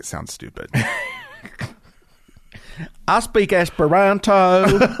like make it sound stupid. I speak Esperanto.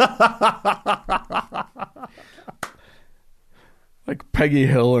 Like Peggy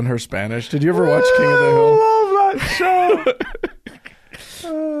Hill and her Spanish. Did you ever watch King of the Hill? I love that show.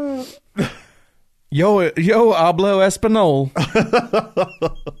 Yo hablo español.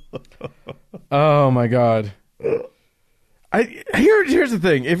 Oh my God. Here's the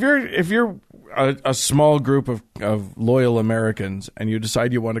thing. If you're a small group of loyal Americans and you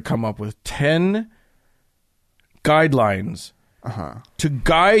decide you want to come up with 10 guidelines to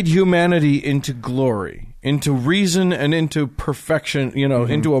guide humanity into glory, into reason, and into perfection,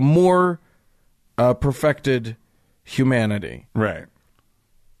 into a more perfected humanity. Right.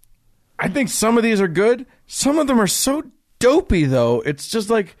 I think some of these are good. Some of them are so dopey, though. It's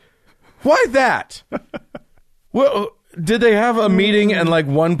just like, why that? Well, did they have a meeting and like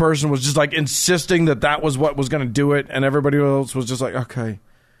one person was just like insisting that was what was going to do it, and everybody else was just like, okay,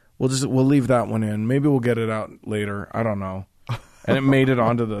 We'll leave that one in. Maybe we'll get it out later. I don't know. And it made it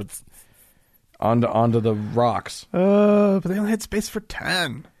onto the rocks. But they only had space for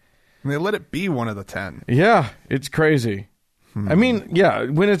 10. And they let it be one of the 10. Yeah, it's crazy. I mean, yeah,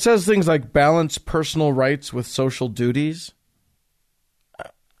 when it says things like balance personal rights with social duties,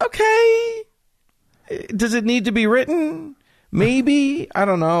 okay. Does it need to be written? Maybe. I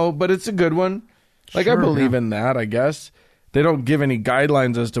don't know, but it's a good one. Like, Sure, I believe in that, I guess. They don't give any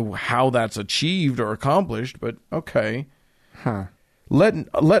guidelines as to how that's achieved or accomplished, but okay. Huh.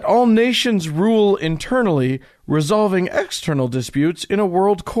 Let all nations rule internally, resolving external disputes in a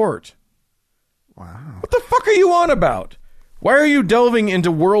world court. Wow. What the fuck are you on about? Why are you delving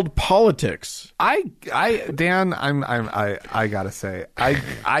into world politics? Dan, I gotta say,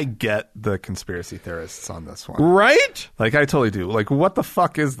 I get the conspiracy theorists on this one. Right? Like, I totally do. Like, what the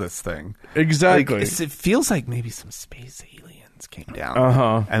fuck is this thing? Exactly. Like, it feels like maybe some space aliens came down.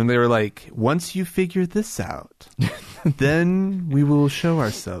 Uh-huh. And they were like, once you figure this out, then we will show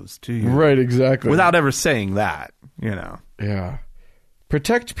ourselves to you. Right, exactly. Without ever saying that, you know. Yeah.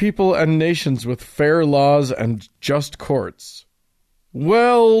 Protect people and nations with fair laws and just courts.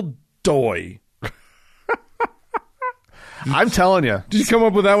 Well, doy. I'm telling you. Did you come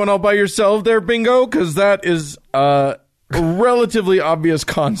up with that one all by yourself there, Bingo? Because that is a relatively obvious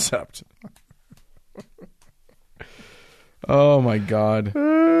concept. Oh, my God.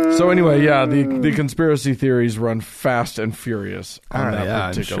 So anyway, yeah, the conspiracy theories run fast and furious on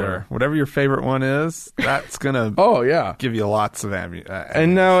that particular. I'm sure. Whatever your favorite one is, that's going to Oh, yeah. give you lots of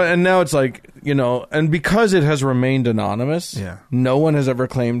And now it's like, you know, and because it has remained anonymous, Yeah. no one has ever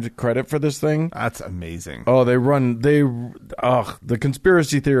claimed credit for this thing. That's amazing. Oh, the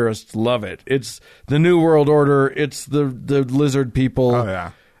conspiracy theorists love it. It's the New World Order. It's the lizard people.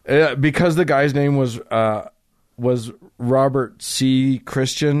 Oh, yeah. Because the guy's name was Robert C.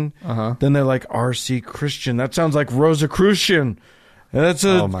 Christian. Then they're like R.C. Christian. That sounds like Rosicrucian. And that's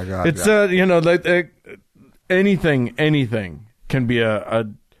Oh my God, It's yeah. you know, like anything can be a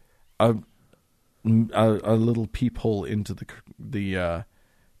little peephole into the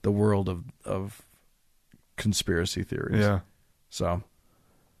world of conspiracy theories. Yeah. So,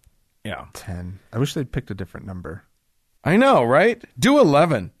 yeah. 10. I wish they'd picked a different number. I know, right? Do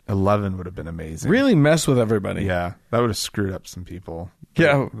 11. 11 would have been amazing. Really mess with everybody. Yeah. That would have screwed up some people.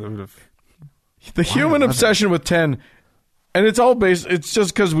 Yeah. That would have. The human 11? obsession with 10, and it's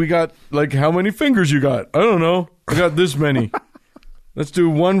just because we got, like, how many fingers you got? I don't know. I got this many. Let's do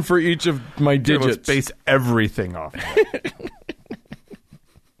one for each of my digits. Let's base everything off of it.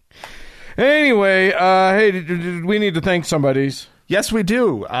 Anyway, hey, we need to thank somebody's. Yes, we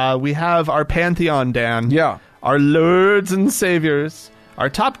do. We have our pantheon, Dan. Yeah. Our lords and saviors, our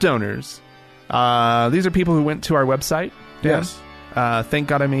top donors. These are people who went to our website, Dan. Yes.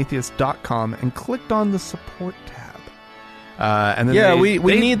 ThankGodI'mAtheist.com and clicked on the support tab. And then we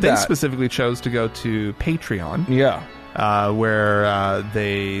need they that. specifically chose to go to Patreon. Yeah. Where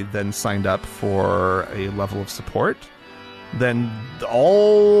they then signed up for a level of support. Then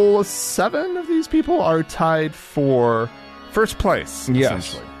all 7 of these people are tied for first place,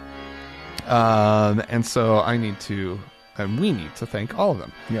 essentially. And so we need to thank all of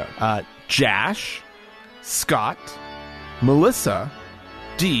them. Yeah. Jash, Scott, Melissa,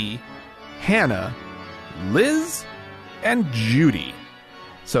 Dee, Hannah, Liz, and Judy.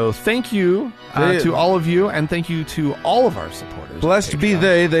 So thank you to all of you, and thank you to all of our supporters. Blessed be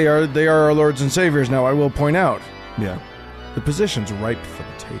they. They are our lords and saviors. Now, I will point out, Yeah. the position's ripe for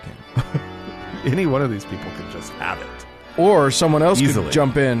the taking. Any one of these people could just have it. Or someone else Easily. could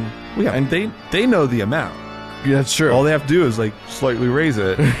jump in. Yeah, and they know the amount. Yeah, that's true. All they have to do is like slightly raise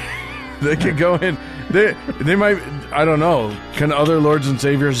it. They could go in. They might. I don't know. Can other lords and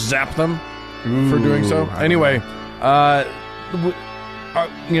saviors zap them for doing so? I don't Anyway,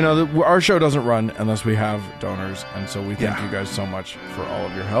 our show doesn't run unless we have donors, and so we thank you guys so much for all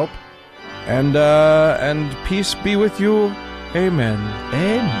of your help. And peace be with you. Amen.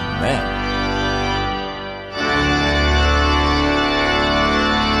 Amen.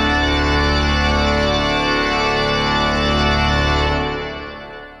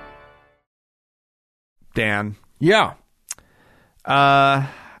 Dan. Yeah. I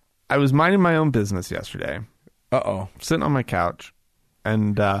was minding my own business yesterday, Uh-oh. sitting on my couch,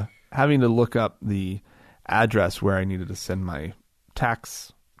 and having to look up the address where I needed to send my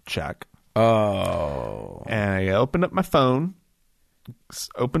tax check. Oh. And I opened up my phone,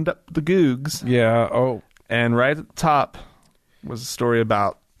 opened up the Googs, Yeah. Oh. and right at the top was a story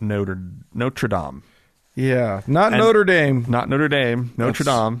about Notre Dame. Yeah. Not And- Notre Dame. Not Notre Dame, Notre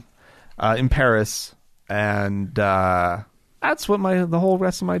Dame, in Paris. And That's what the whole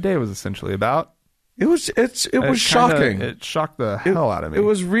rest of my day was essentially about. It was shocking. It shocked the hell out of me. It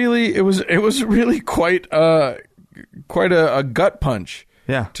was really quite a gut punch.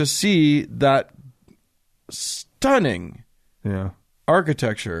 Yeah. To see that stunning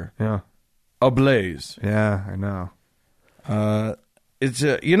architecture ablaze. Yeah, I know.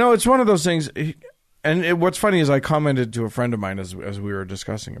 It's one of those things. And what's funny is I commented to a friend of mine as we were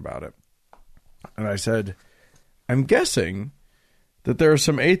discussing about it, and I said, I'm guessing that there are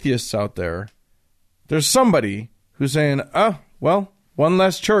some atheists out there. There's somebody who's saying, oh, well, one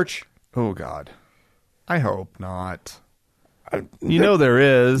less church. Oh, God. I hope not. There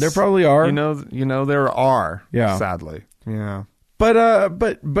is. There probably are. There are. Yeah. Sadly. Yeah.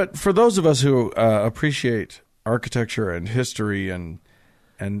 But for those of us who appreciate architecture and history and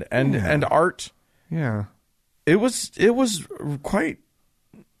art, yeah, it was quite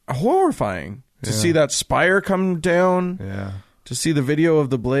horrifying to see that spire come down. Yeah. To see the video of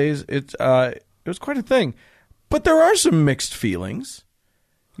the blaze, it was quite a thing. But there are some mixed feelings.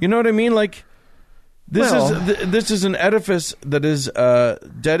 You know what I mean? Like this is an edifice that is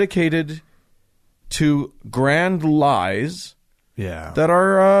dedicated to grand lies. Yeah. That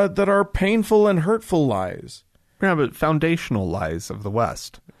are painful and hurtful lies. Yeah, but foundational lies of the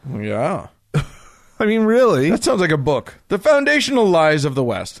West. Yeah. I mean, really? That sounds like a book. The Foundational Lies of the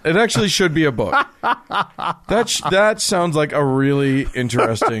West. It actually should be a book. That sounds like a really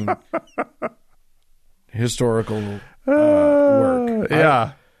interesting historical work.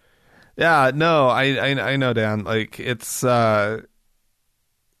 Yeah. No, I know, Dan. Like, it's, but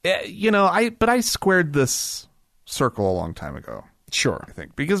I squared this circle a long time ago. Sure. I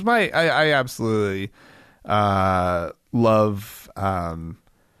think. Because I absolutely love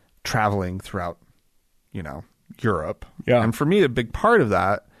traveling throughout, Europe. Yeah. And for me, a big part of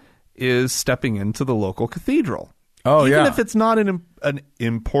that is stepping into the local cathedral. Oh, Even yeah. if it's not an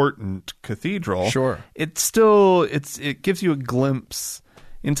important cathedral, sure, it still it gives you a glimpse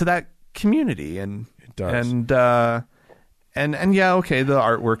into that community, and it does. And yeah, okay, the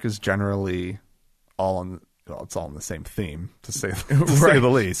artwork is generally it's all in the same theme, to say say the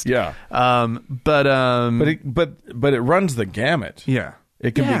least. Yeah. But it runs the gamut. Yeah.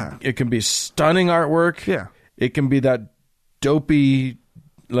 It can be stunning artwork. Yeah. It can be that dopey,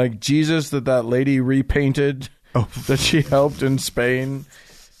 like Jesus that lady repainted that she helped in Spain.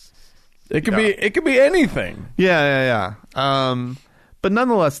 It can be anything. Yeah. But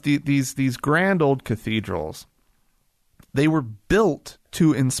nonetheless, these grand old cathedrals, they were built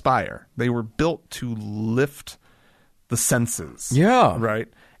to inspire. They were built to lift the senses. Yeah. Right?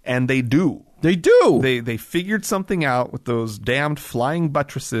 And they do. They do. They figured something out with those damned flying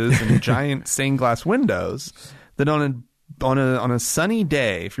buttresses and giant stained glass windows that on a sunny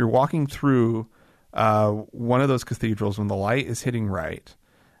day, if you're walking through one of those cathedrals when the light is hitting right,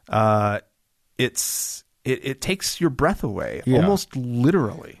 it takes your breath away, almost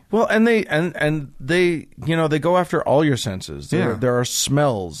literally. Well, and they go after all your senses. There are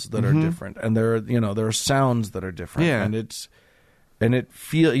smells that are different, and there are sounds that are different. Yeah.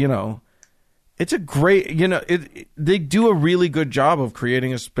 It's a great, they do a really good job of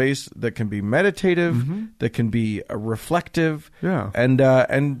creating a space that can be meditative, that can be reflective. Yeah.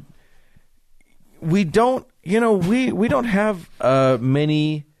 And we don't have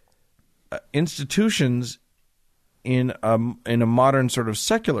many institutions in a modern sort of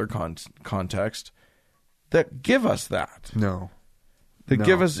secular context that give us that. No. That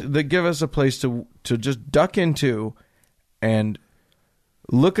give us a place to just duck into and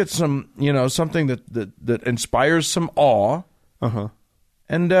look at something that inspires some awe,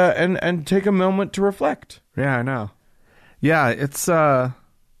 and take a moment to reflect. Yeah, I know. Yeah, it's and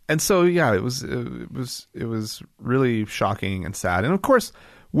so it was really shocking and sad. And of course,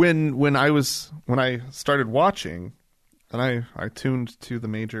 when I started watching, and I tuned to the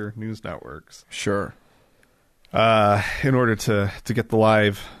major news networks, sure, in order to get the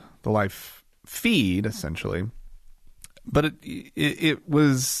live feed essentially. But it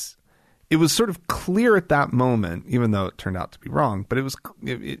was sort of clear at that moment, even though it turned out to be wrong. But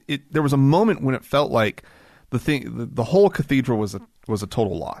there was a moment when it felt like the whole cathedral was a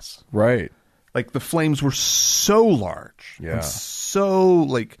total loss. Right. Like the flames were so large, and so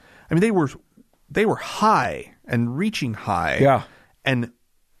they were high and reaching high, and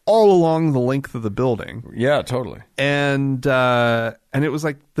all along the length of the building. Yeah, totally. And it was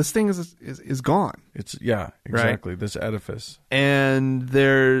like, this thing is gone. It's exactly, right? This edifice. And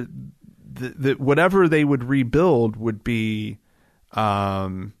whatever they would rebuild would be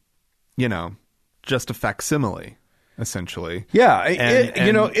just a facsimile essentially. Yeah,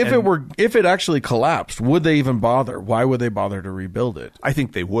 And if it actually collapsed, would they even bother? Why would they bother to rebuild it? I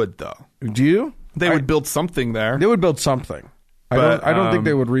think they would, though. Do you? They would build something there. They would build something. But, I don't think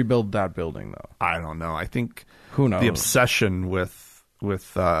they would rebuild that building, though. I don't know. I think Who knows? the obsession with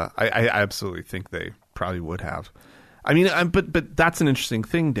I absolutely think they probably would have. I mean, but that's an interesting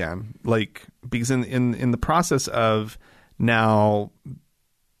thing, Dan. Like, because in the process of now,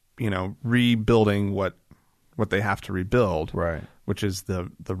 rebuilding what they have to rebuild, Right. which is the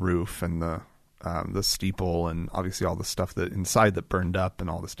roof and the steeple and obviously all the stuff that inside that burned up and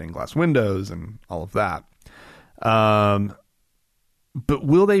all the stained glass windows and all of that. But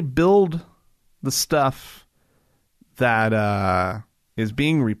will they build the stuff that is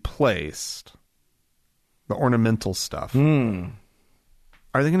being replaced, the ornamental stuff?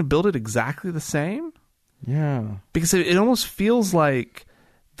 Are they going to build it exactly the same? Yeah. Because it almost feels like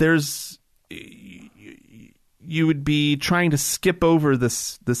you would be trying to skip over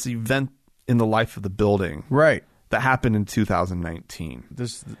this event in the life of the building, Right. that happened in 2019.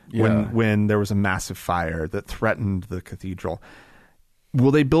 Yeah. When there was a massive fire that threatened the cathedral.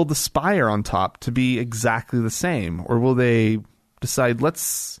 Will they build the spire on top to be exactly the same, or will they decide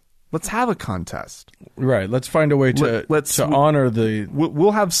let's have a contest? Right. Let's find a way to honor the.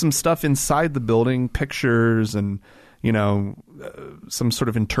 We'll have some stuff inside the building, pictures and some sort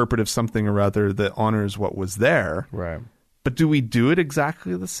of interpretive something or other that honors what was there. Right. But do we do it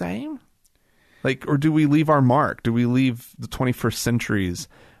exactly the same? Like, or do we leave our mark? Do we leave the 21st century's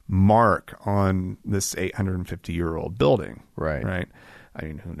mark on this 850-year-old building? Right. Right. I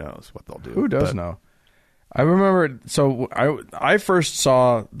mean, who knows what they'll do? Who does know? I remember. So I first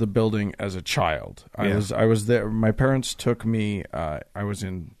saw the building as a child. I was there. My parents took me. I was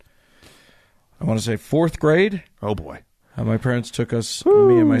in, I want to say, 4th grade. Oh boy. My parents took us,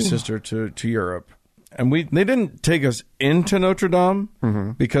 me and my sister, to Europe. And they didn't take us into Notre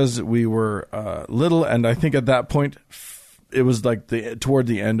Dame because we were little, and I think at that point it was like toward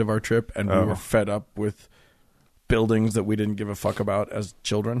the end of our trip, and we were fed up with buildings that we didn't give a fuck about as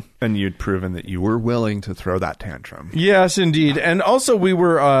children. And you'd proven that you were willing to throw that tantrum. Yes, indeed. And also we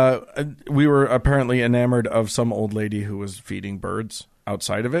were apparently enamored of some old lady who was feeding birds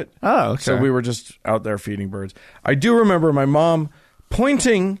outside of it. Oh, okay. So we were just out there feeding birds. I do remember my mom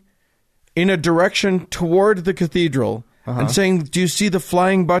pointing in a direction toward the cathedral and saying, "Do you see the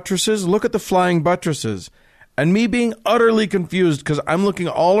flying buttresses? Look at the flying buttresses." And me being utterly confused because I'm looking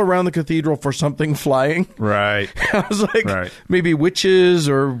all around the cathedral for something flying. Right. I was like, maybe witches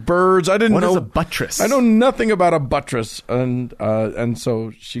or birds. I didn't know. What is a buttress? I know nothing about a buttress. And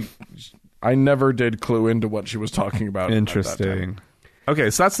so I never did clue into what she was talking about. Interesting. Okay,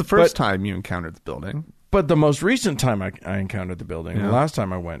 so that's the first time you encountered the building. But the most recent time I encountered the building, the last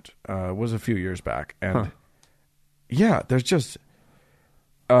time I went, was a few years back. And there's just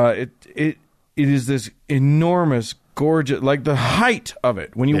it is this enormous, gorgeous, like the height of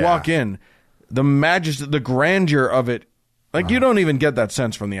it. When you walk in, the majesty, the grandeur of it, like you don't even get that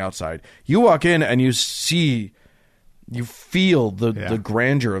sense from the outside. You walk in and you feel the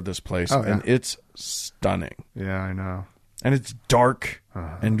grandeur of this place, and it's stunning. Yeah, I know. And it's dark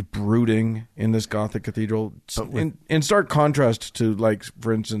and brooding in this Gothic cathedral, in stark contrast to, like,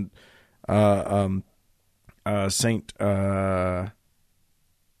 for instance,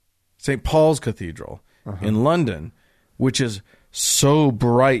 St. Paul's Cathedral in London, which is so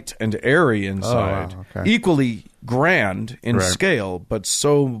bright and airy inside, equally grand in scale, but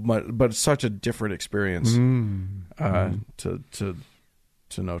but such a different experience to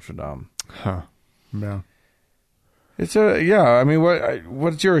Notre Dame. Huh. Yeah. It's I mean,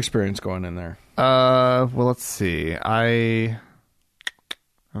 what's your experience going in there? Well, let's see. I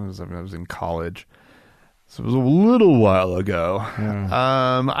was in college. So it was a little while ago. Yeah.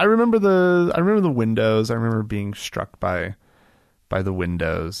 I remember the windows. I remember being struck by the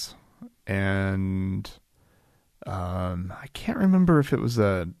windows, and I can't remember if it was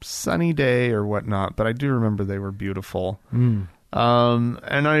a sunny day or whatnot, but I do remember they were beautiful. And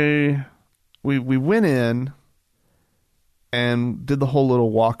we went in and did the whole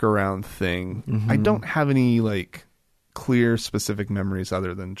little walk around thing. I don't have any like clear specific memories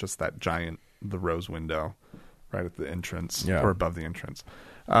other than just that the rose window right at the entrance or above the entrance.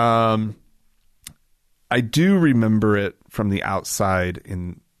 I do remember it from the outside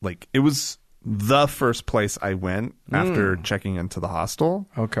it was the first place I went after checking into the hostel.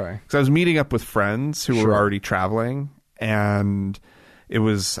 Okay. Because I was meeting up with friends who were already traveling, and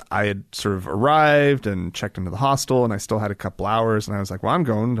I had sort of arrived and checked into the hostel, and I still had a couple hours, and I was like, well, I'm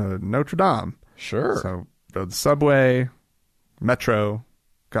going to Notre Dame. Sure. So rode the subway, metro,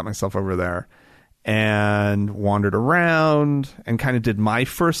 got myself over there. and wandered around and kind of did my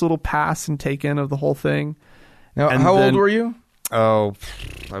first little pass and take in of the whole thing. Now, And how then- old were you? Oh,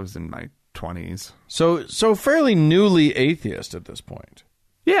 I was in my 20s. So fairly newly atheist at this point,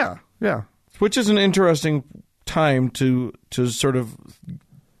 Yeah, yeah. which is an interesting time to sort of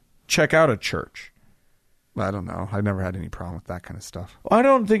check out a church. I don't know. I never had any problem with that kind of stuff. I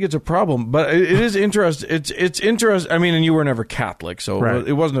don't think it's a problem, but it is interesting. It's interesting. I mean, and you were never Catholic, so Right.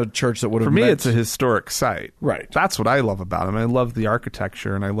 it wasn't a church that would have. For me, met. it's a historic site. Right. That's what I love about them. I love the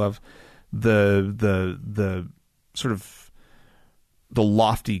architecture, and I love the sort of the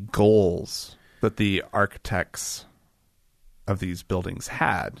lofty goals that the architects of these buildings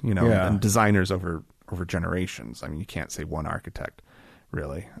had, Yeah. and designers over generations. I mean, you can't say one architect,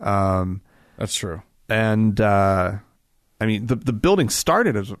 really. That's true. And I mean, the building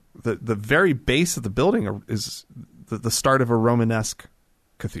started as the very base of the building is the start of a Romanesque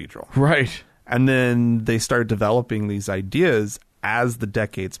cathedral. Right. And then they started developing these ideas as the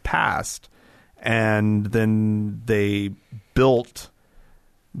decades passed. And then they built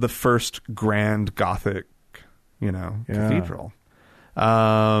the first grand Gothic, cathedral,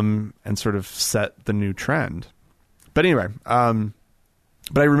 and sort of set the new trend. But anyway, but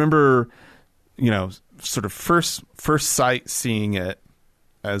I remember, sort of first sight seeing it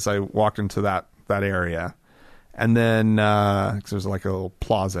as I walked into that area. And then, 'cause there's like a little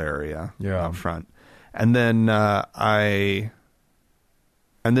plaza area out front. And then, I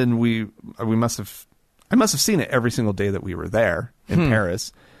must have seen it every single day that we were there in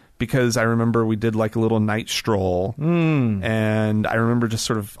Paris, because I remember we did like a little night stroll, and I remember just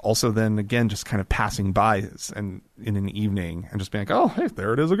sort of also then again just kind of passing by and in an evening and just being like, oh, hey,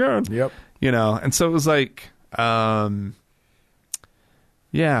 there it is again. Yep. And so it was like,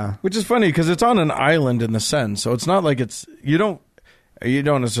 yeah, Which is funny because it's on an island in the Seine, so it's not like you don't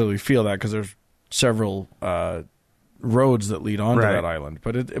necessarily feel that because there's several roads that lead onto Right. that island.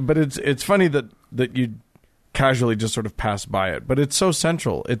 But it's funny that you casually just sort of pass by it. But it's so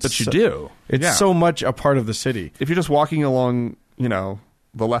central. but you do. It's Yeah. so much a part of the city. If you're just walking along,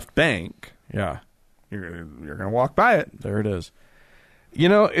 the left bank, Yeah. you're going to walk by it. There it is.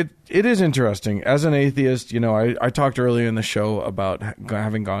 It is interesting. As an atheist, I talked earlier in the show about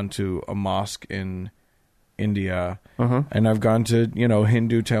having gone to a mosque in India, and I've gone to,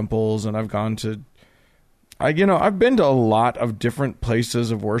 Hindu temples, and I've gone to, I've been to a lot of different places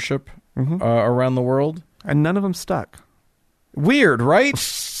of worship around the world. And none of them stuck. Weird, right?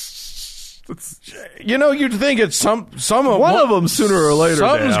 You'd think it's some One of them sooner or later,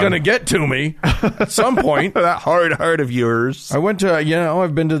 something's Dan. going to get to me at some point. That hard heart of yours. I went to,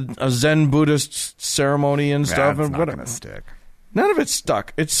 I've been to a Zen Buddhist ceremony and stuff. That's and not going to stick. None of it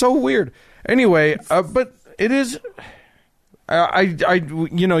stuck. It's so weird. Anyway, but it is.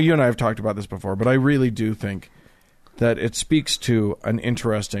 You and I have talked about this before, but I really do think that it speaks to an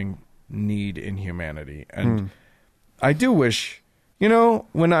interesting need in humanity, and I do wish,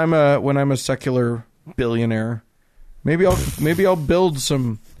 when I'm a secular billionaire, maybe I'll build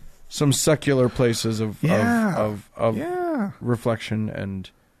some secular places of reflection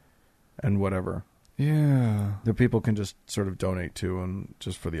and whatever. Yeah. That people can just sort of donate to, and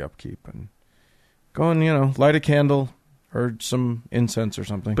just for the upkeep, and go and light a candle or some incense or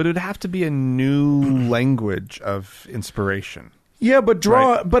something. But it'd have to be a new language of inspiration. Yeah, but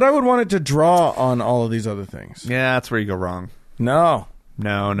but I would want it to draw on all of these other things. Yeah, that's where you go wrong. No.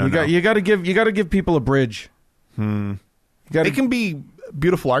 You got to give people a bridge. It can be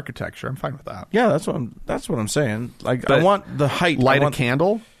beautiful architecture. I'm fine with that. Yeah, that's what I'm saying. Like, But I want the height. Light a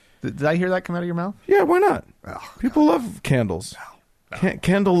candle? Did I hear that come out of your mouth? Yeah, why not? Oh, People love candles.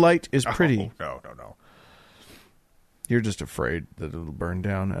 Candle light is pretty. No. You're just afraid that it'll burn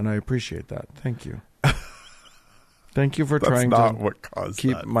down, and I appreciate that. Thank you. Thank you for That's trying not to what caused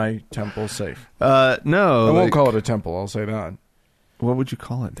keep that. my temple safe. No. I won't call it a temple. I'll say that. What would you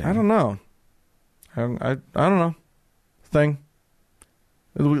call it, Dan? I don't know. I don't know. Thing.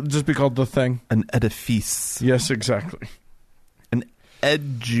 It'll just be called the thing. An edifice. Yes, exactly. An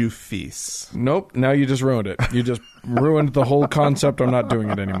edufice. Nope. Now you just ruined it. You just ruined the whole concept. I'm not doing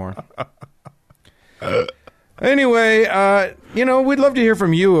it anymore. Anyway, we'd love to hear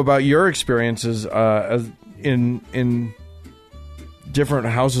from you about your experiences as in different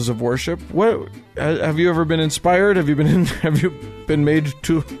houses of worship. What have you ever been inspired? Have you been made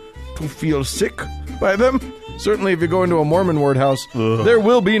to feel sick by them? Certainly, if you go into a Mormon word house, there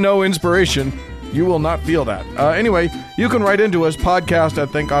will be no inspiration. You will not feel that. Anyway, you can write into us,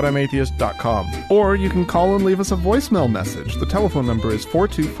 podcast@thankgodimatheist.com. Or you can call and leave us a voicemail message. The telephone number is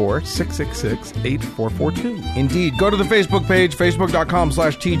 424-666-8442. Indeed. Go to the Facebook page,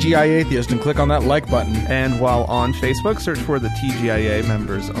 facebook.com/TGIAtheist, and click on that like button. And while on Facebook, search for the TGIA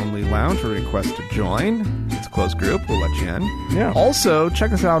Members Only Lounge or request to join. It's a closed group. We'll let you in. Yeah. Also,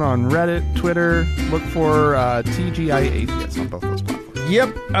 check us out on Reddit, Twitter. Look for TGIA Atheist on both those platforms. Yep.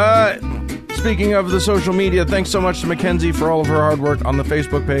 Speaking of the social media, thanks so much to Mackenzie for all of her hard work on the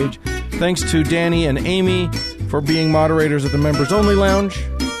Facebook page. Thanks to Danny and Amy for being moderators at the Members Only Lounge.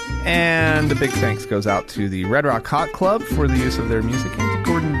 And a big thanks goes out to the Red Rock Hot Club for the use of their music and to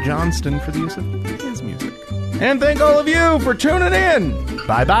Gordon Johnston for the use of his music. And thank all of you for tuning in.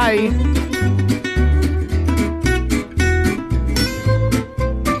 Bye-bye.